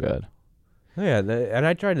anybody feel good. Yeah, and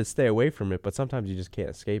I tried to stay away from it, but sometimes you just can't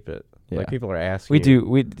escape it. Yeah. Like people are asking. We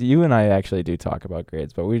you- do. You and I actually do talk about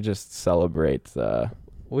grades, but we just celebrate the.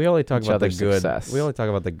 We only talk each about the other's good. success. We only talk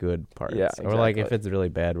about the good parts. Yeah, Or like if exactly. it's really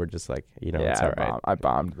bad, we're just like, it's yeah, all right. I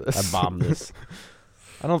bombed this. I bombed this.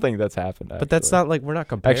 I don't think that's happened. But that's actually. not like we're not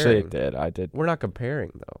comparing. Actually, it did. I did. We're not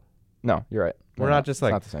comparing though. No, you're right. We're not just it's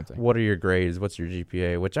like, not the same thing. What are your grades? What's your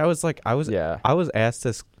GPA? Which I was Yeah. I was asked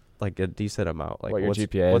this like a decent amount. Like What your what's,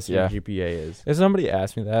 GPA what's is, your yeah. GPA is. If somebody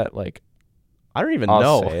asked me that, like, I don't even I'll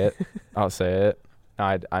know. say it. I'll say it.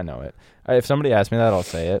 I know it. If somebody asked me that, I'll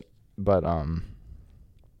say it. But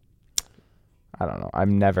I don't know.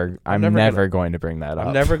 I'm never going to bring that up.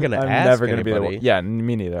 I'm never gonna I'm ask never gonna be the anybody. one. Yeah,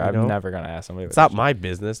 me neither. You I'm know? never gonna ask somebody. It's not my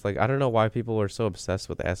business. Like I don't know why people are so obsessed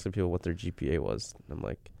with asking people what their GPA was. I'm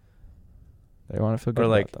like, They want to feel good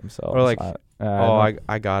like- about themselves. or like, don't-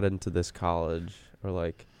 I got into this college, or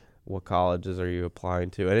like, what colleges are you applying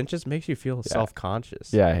to? And it just makes you feel Yeah.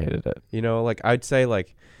 self-conscious. yeah, I hated it. You know, like I'd say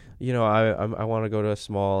like, I want to go to a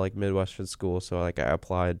small like Midwestern school, so like I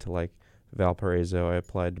applied to like Valparaiso, I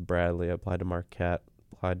applied to Bradley, I applied to Marquette,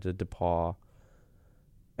 applied to DePaul.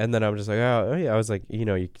 And then I'm just like, oh yeah, I was like, you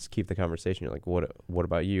just keep the conversation. You're like, what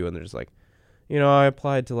about you? And they're just like, I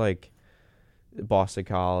applied to like Boston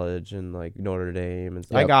College and like Notre Dame, and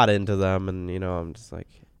I Yep. got into them, and I'm just like,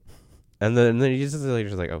 and then you're just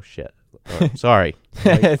like, oh shit, oh, sorry,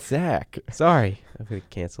 like, Zach. sorry, I'm gonna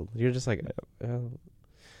cancel. You're just like,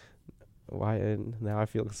 why? And now I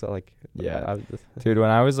feel so like, Yeah. Dude, when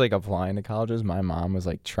I was like applying to colleges, my mom was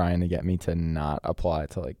like trying to get me to not apply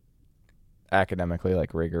to like academically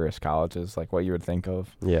like rigorous colleges, like what you would think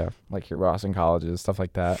of, yeah, like your Boston colleges, stuff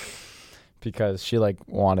like that, because she like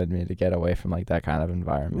wanted me to get away from like that kind of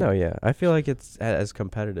environment. no, yeah, I feel like it's as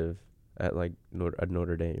competitive at like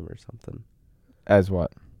Notre Dame or something. As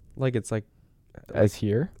what? Like it's like As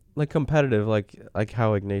here? like competitive, like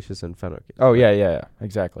how Ignatius and Fenwick is. Oh right? yeah,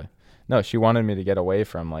 exactly. No, she wanted me to get away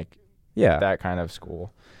from like yeah, that kind of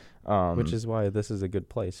school, which is why this is a good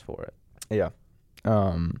place for it. yeah.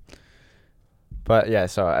 But yeah,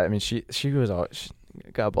 so I mean, she was all,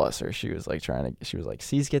 God bless her. She was like she was like,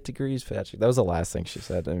 C's get degrees, Patrick. That was the last thing she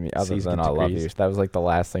said to me. Other C's than get I love you. degrees. That was like the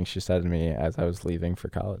last thing she said to me as I was leaving for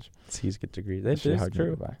college. C's get degrees. That She is hugged me true.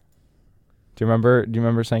 goodbye. Do you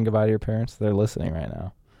remember saying goodbye to your parents? They're listening right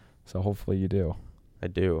now, so hopefully you do. I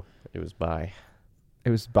do. It was bye. It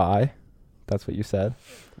was bye. That's what you said.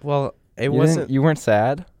 Well, it You wasn't. You weren't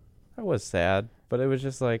sad. I was sad, but it was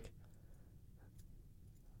just like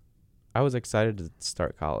I was excited to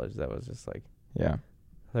start college. That was just like Yeah.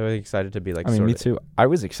 I was excited to be like. I mean, me sorta- too. I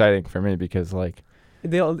was exciting for me because like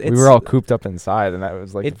we we were all cooped up inside, and that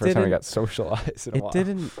was like the it first time we didn't- got socialized in a It while.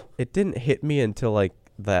 didn't hit me until like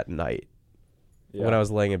that night Yeah. when I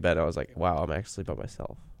was laying in bed. I was like, wow, I'm actually by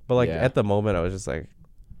myself. But like Yeah. at the moment, I was just like,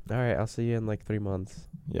 all right, I'll see you in like 3 months.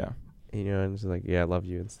 Yeah. And it's like, yeah, I love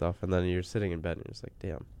you and stuff. And then you're sitting in bed and you're just like,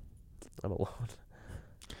 damn, I'm alone.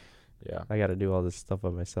 Yeah. I got to do all this stuff by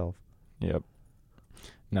myself. Yep.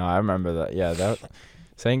 No, I remember that. Yeah, that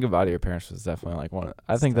saying goodbye to your parents was definitely like one.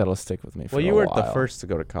 I think that'll stick with me for Well, a you weren't the while. first to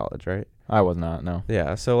go to college, right? I was not. No.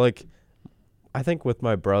 Yeah. So like, I think with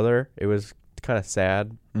my brother, it was kind of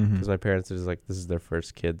sad Mm-hmm. because my parents are just like, this is their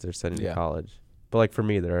first kids they're sending Yeah. to college. But like for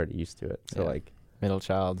me, they're already used to it. So Yeah. like, Middle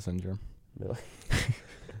child syndrome.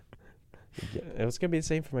 yeah, it was gonna be the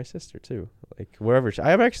same for my sister too. Like wherever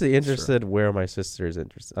I'm actually interested where my sister is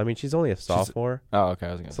interested. I mean, she's only a sophomore, Oh, okay.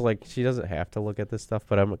 I was gonna. so like she doesn't have to look at this stuff.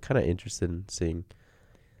 But I'm kind of interested in seeing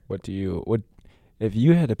What if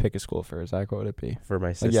you had to pick a school for her, Zach? What would it be? for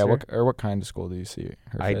my sister. Like, yeah. What kind of school do you see her?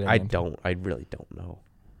 fitting I into? really don't know.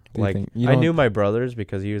 Do you Like think- you I don't- knew my brothers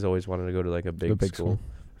because he was always wanting to go to like a big, big school. school.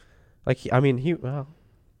 Like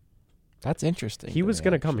That's interesting. he to was me,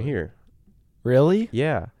 gonna come actually. here. Really?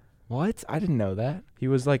 Yeah, What? I didn't know that. he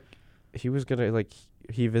was gonna like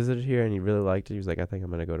he visited here and he really liked it. He was like, I think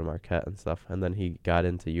I'm gonna go to Marquette and stuff. And then he got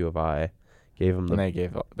into U of I, gave him the And they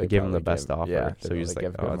gave. They gave him the best offer. Yeah. So he was like,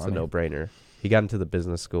 give oh, good it's money. a no-brainer. He got into the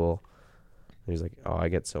business school. He was like, oh, I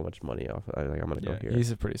get so much money off it. I'm going to go Yeah, here.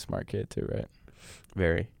 he's a pretty smart kid too, right?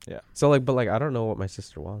 Very. Yeah. So, like, but, like, I don't know what my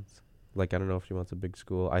sister wants. Like, I don't know if she wants a big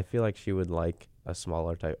school. I feel like she would like a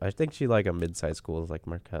smaller type. I think she like a mid-sized school like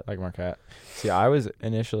Marquette. Like Marquette. See, I was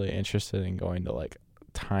initially interested in going to like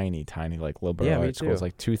tiny like liberal Yeah, me arts schools, too.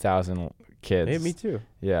 like 2,000 kids. Hey, me too.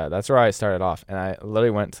 Yeah, that's where I started off, and I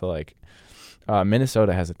literally went to like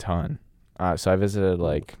Minnesota has a ton. So I visited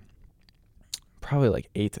like probably like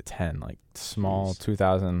 8 to 10 like small Jeez.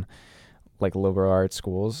 2,000 like liberal arts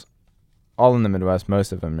schools, all in the Midwest,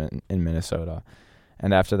 most of them in Minnesota.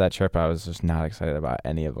 And after that trip, I was just not excited about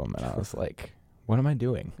any of them. And I was like, what am I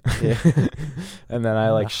doing? Yeah. And then I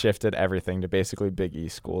like shifted everything to basically Big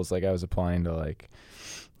East schools. Like I was applying to like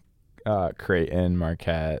Creighton,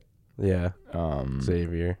 Marquette, Yeah.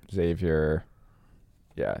 Xavier,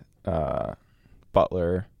 yeah,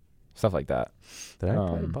 Butler, stuff like that. Did I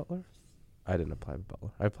apply to Butler? I didn't apply to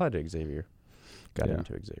Butler. I applied to Xavier. Got Yeah.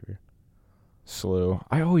 into Xavier. SLU.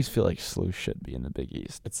 I always feel like SLU should be in the Big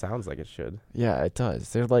East. It sounds like it should. Yeah, it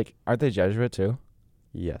does. They're like, aren't they Jesuit too?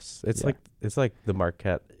 Yes. It's Yeah. like the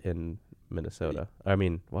Marquette in Minnesota. I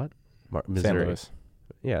mean, what? St. Missouri. Louis.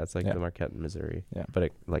 Yeah, it's like Yeah. the Marquette in Missouri. Yeah. But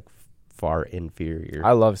it, like far inferior.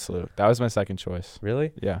 I love SLU. That was my second choice.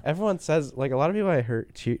 Really? Yeah. Everyone says, like, a lot of people I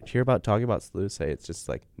hear about talking about SLU say it's just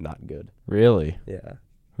like not good. Really? Yeah.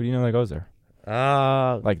 Who do you know that goes there?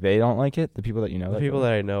 Like Like they don't like it? The people that you know the that people go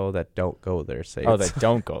that I know that don't go there say. Oh, it's- they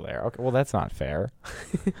don't go there. Okay, well that's not fair.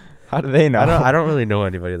 How do they know? I don't really know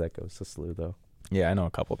anybody that goes to SLU though. Yeah, I know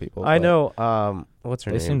a couple people. I but know. What's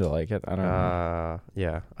her They name? seem to like it. I don't know.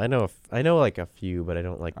 Yeah, I know. I know like a few, but I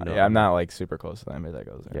don't like. Know Yeah, I'm them. not like super close to anybody that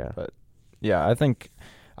goes there. Yeah. But yeah, I think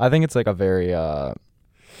it's like a very I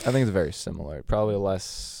think it's very similar. Probably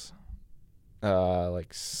less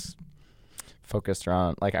focused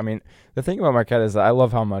around like I mean, the thing about Marquette is that I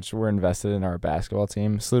love how much we're invested in our basketball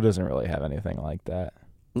team. SLU doesn't really have anything like that.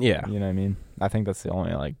 Yeah. You know what I mean? I think that's the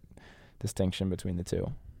only like distinction between the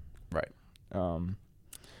two. Right.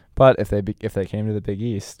 But if they came to the Big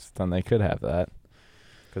East, then they could have that.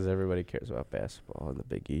 Because everybody cares about basketball in the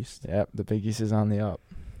Big East. Yep, the Big East is on the up.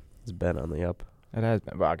 It's been on the up. It has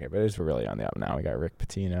been, well, okay, but it's really on the up now. We got Rick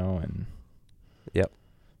Pitino and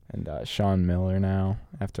Sean Miller now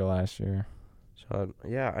after last year. Sean,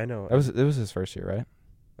 yeah, I know. It was his first year, right?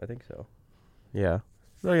 I think so. Yeah.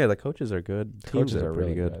 Oh yeah, the coaches are good. Teams Coaches are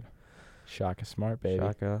pretty really good. Shaka Smart, baby.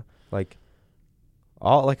 Shaka,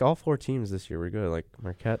 all four teams this year were good. Like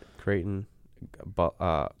Marquette, Creighton,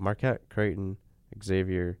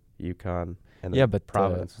 Xavier, UConn, and Yeah, then but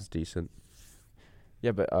Providence was decent.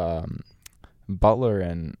 Yeah, but Butler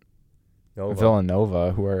and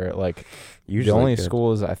Villanova, who are like the only good.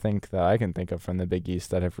 schools I think that I can think of from the Big East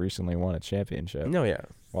that have recently won a championship. No, yeah,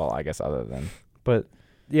 Well, I guess other than but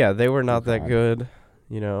yeah, they were not that UConn. good.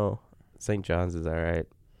 You know, St. John's is all right.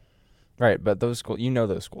 right, but those schools,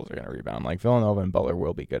 those schools are going to rebound. Like Villanova and Butler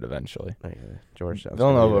will be good eventually. Georgetown.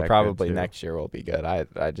 Villanova probably next year will be good.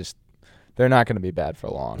 I just they're not going to be bad for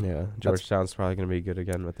long. Yeah, Georgetown's probably going to be good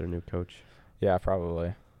again with their new coach. Yeah,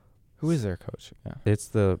 probably. Who is their coach? Yeah. It's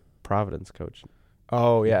the Providence coach.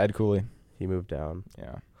 Oh yeah, Ed Cooley. He moved down.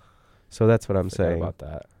 Yeah. So that's what I'm Forgot saying. about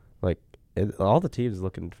that. All the teams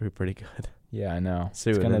looking pretty good. Yeah, I know.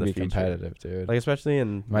 Soon It's in going to the be future. competitive, dude. Like especially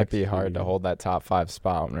in Might next be hard to year. hold that top 5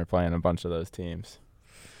 spot when we're playing a bunch of those teams.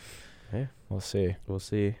 Yeah. We'll see. We'll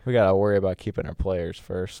see. We got to worry about keeping our players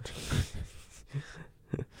first.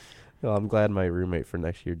 Well, I'm glad my roommate for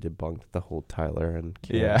next year debunked the whole Tyler and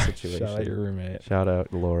Cam situation. Shout out your roommate. Shout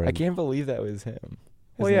out Lauren. I can't believe that was him.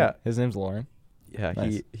 Well, yeah. His name's Lauren. Yeah,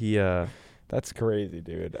 Nice. he That's crazy,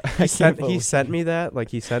 dude. he sent me that. Like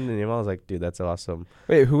he sent an email. I was like, dude, that's awesome.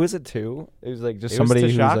 Wait, who was it to? It was like just It was somebody to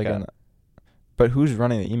who was like Shaka. on but who's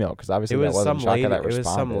running the email? Because obviously It that was wasn't some Shaka lady. that It was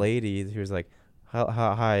responded. some lady. He was like,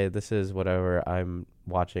 hi, this is whatever. I'm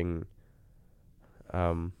watching.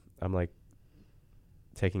 I'm like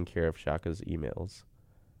taking care of Shaka's emails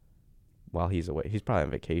while he's away. He's probably on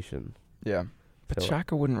vacation. Yeah. But So-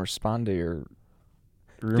 Shaka wouldn't respond to your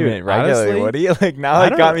roommate regularly, honestly, would he? Like now I it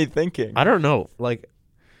don't got know. me thinking. I don't know. Like,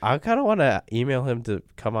 I kind of want to email him to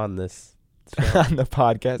come on this. On the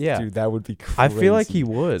podcast. Yeah. Dude, that would be crazy. I feel like he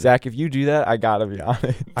would. Zach, if you do that, I gotta be on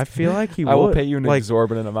it. I feel like he would. I will pay you an like,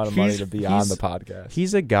 exorbitant amount of money he's- to be on he's- the podcast.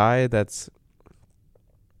 He's a guy that's.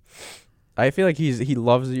 I feel like he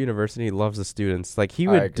loves the university. He loves the students. Like he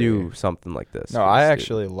I would agree. do something like this. No, for the I student.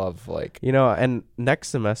 actually love like And next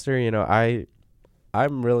semester,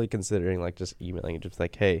 I'm really considering like just emailing, just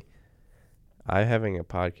like, hey, I'm having a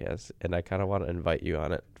podcast and I kind of want to invite you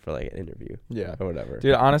on it for like an interview yeah. or whatever.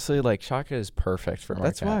 Dude, honestly, like Shaka is perfect for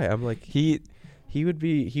That's Marquette. why I'm like He he would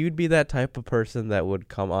be that type of person that would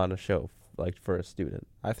come on a show like for a student.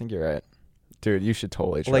 I think you're right. Dude, you should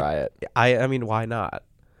totally Like, try it. I mean, why not?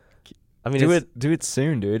 I mean, Do it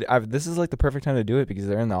soon, dude. This is like the perfect time to do it because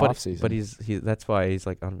they're in the off season. But that's why he's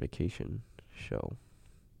like on vacation show.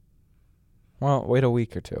 well, wait a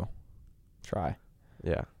week or two. Try.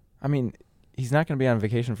 Yeah. I mean, he's not going to be on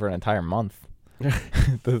vacation for an entire month.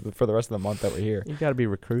 For the rest of the month that we're here. You got to be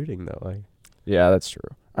recruiting though. Like Yeah, that's true.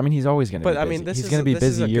 I mean, he's always going to be But I busy. mean, this he's is going to be this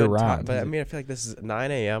is busy a year good time. round. But I mean, I feel like this is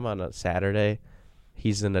 9 a.m. on a Saturday.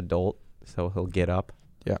 He's an adult, so he'll get up.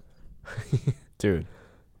 Dude,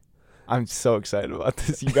 I'm so excited about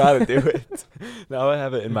this. You got to do it. Now I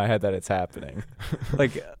have it in my head that it's happening.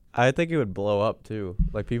 Like, I think it would blow up too.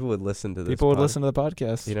 Like, people would listen to this. People would listen to the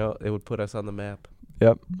podcast. You know, it would put us on the map.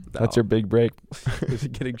 Yep. That's your big break.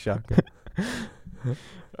 Getting shocked.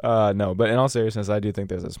 No, but in all seriousness, I do think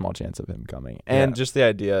there's a small chance of him coming. And Yeah. just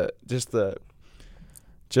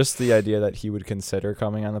the idea that he would consider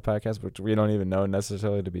coming on the podcast, which we don't even know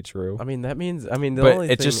necessarily to be true. I mean, that means. I mean, the But only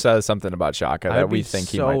it thing, just says something about Shaka that we think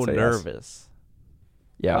he might say so yes. nervous.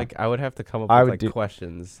 Yeah. Like, I would have to come up I with would like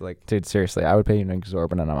questions. Like, Dude, seriously, I would pay you an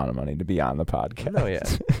exorbitant amount of money to be on the podcast. no, yeah.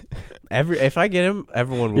 If I get him,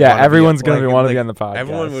 everyone would. Yeah, wanna everyone's be, going to like, want to like, be on the podcast.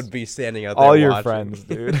 Everyone would be standing out there. all your watching. friends,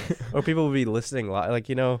 dude. Or people would be listening live. Like,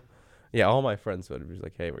 you know, yeah, all my friends would be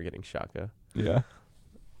like, "Hey, we're getting Shaka." Yeah.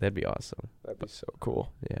 That'd be awesome. That'd be so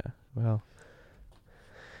cool. Yeah. Well,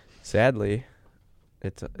 sadly,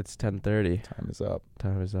 it's 10:30. Time is up.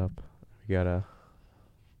 Time is up. We gotta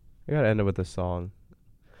end it with a song.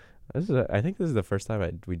 I think this is the first time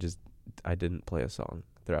I didn't play a song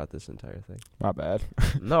throughout this entire thing. Not bad.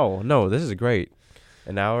 No, this is great.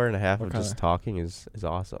 An hour and a half What of kinda- just talking is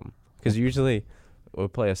awesome. Because usually we'll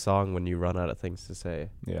play a song when you run out of things to say.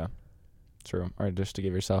 Yeah. True. Or just to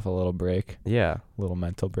give yourself a little break, Yeah. a little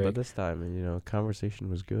mental break. But this time, conversation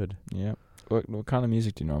was good. Yeah. What kind of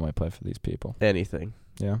music do you normally play for these people? Anything.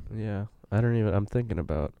 Yeah. Yeah. I'm thinking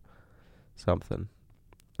about something.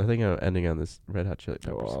 I think I'm ending on this Red Hot Chili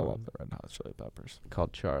Peppers I song love the Red Hot Chili Peppers.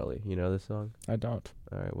 called Charlie. You know this song? I don't.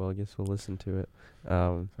 All right. Well, I guess we'll listen to it.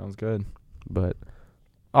 Sounds good. But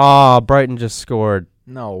Brighton just scored.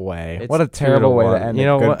 No way. It's What a terrible way to 2-1. end You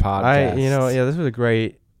know a good what? podcast. This was a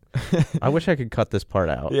great. I wish I could cut this part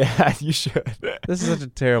out. Yeah, you should. This is such a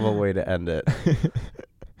terrible way to end it.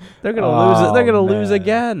 They're gonna lose it. They're gonna lose man.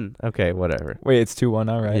 again. Okay, whatever. Wait, it's 2-1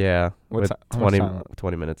 now, right? Yeah, What's with how much 20, time?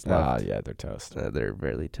 20 minutes left. Yeah, they're toast. They're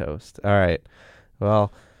barely toast. All right.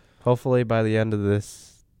 Well, hopefully by the end of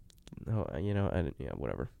this,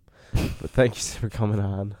 whatever. But thank you for coming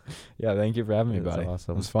on. Yeah, thank you for having me, It was buddy.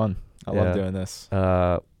 awesome. It was fun. I Yeah. love doing this.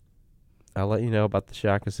 I'll let you know about the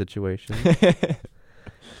Shaka situation,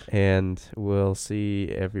 and we'll see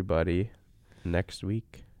everybody next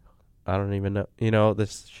week. I don't even know.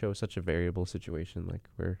 This show is such a variable situation, like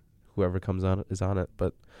where whoever comes on it is on it.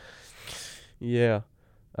 But yeah,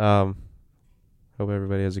 hope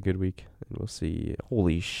everybody has a good week, and we'll see.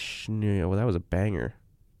 Holy well, that was a banger.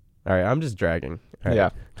 All right, I'm just dragging. All right. Yeah.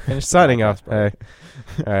 Finish the Signing podcast, off. buddy.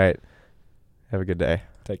 Hey. All right. Have a good day.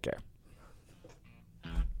 Take care.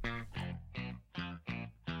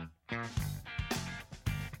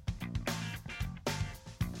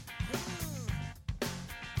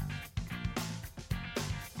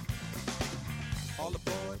 All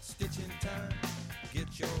aboard, stitching time.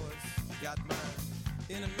 Get yours, got mine.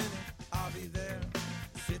 In a minute, I'll be there.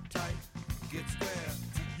 Sit tight, get square.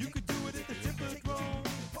 You could do it at the Tippodrome.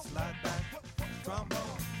 Slide back,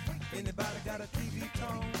 trombone. Anybody got a TV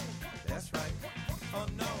tone? That's right. Oh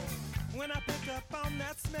no. When I pick up on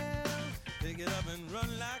that smell, pick it up and run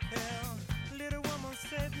like hell. Little woman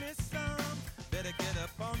said, Miss Some, better get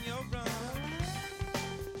up on your run.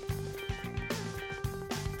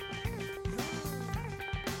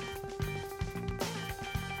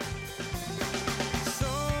 So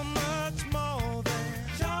much more than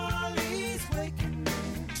Charlie's waking me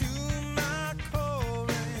to my core,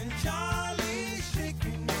 and Charlie's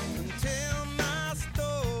shaking me and tell my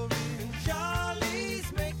story, and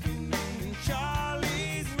Charlie's making me, and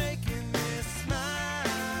Charlie's making me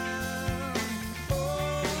smile.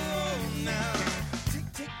 Oh, now tick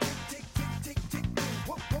tick tick tick tick tick tick.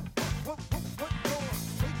 What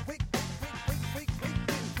going? Wait.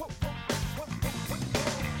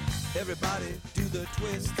 Everybody do the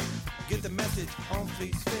twist. Get the message on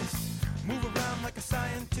Fleet's fist. Move around like a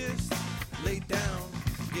scientist. Lay down,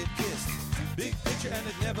 get kissed. Big picture and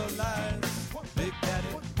it never lies. Big Daddy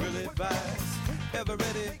will advise. Ever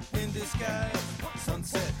ready in disguise.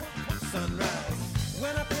 Sunset, sunrise.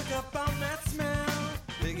 When I pick up on that smell,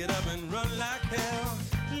 pick it up and run like hell.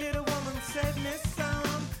 Little woman said, Miss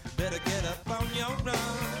Some, better get up on your run.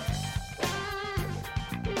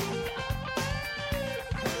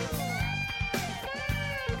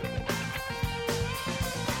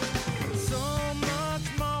 So much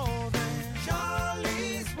more than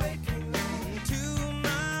Charlie's waking me to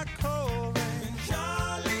my core, and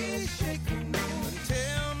Charlie's shaking me and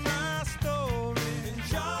tell my story, and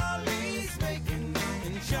Charlie's making me,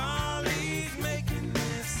 and Charlie's making me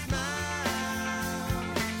smile.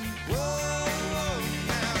 Whoa,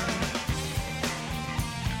 now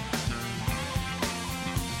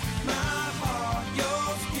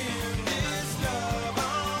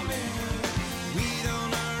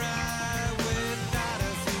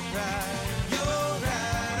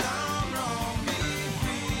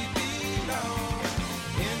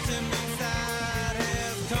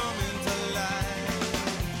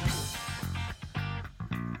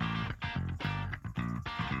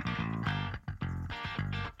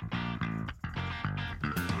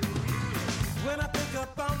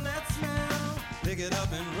pick it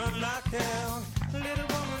up and run like hell. Little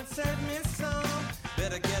woman said, Miss Son,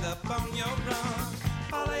 better get up on your run.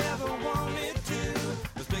 All I ever wanted to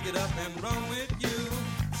was pick it up and run with you.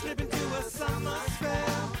 Slip into a summer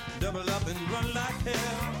spell, double up and run like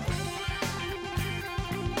hell.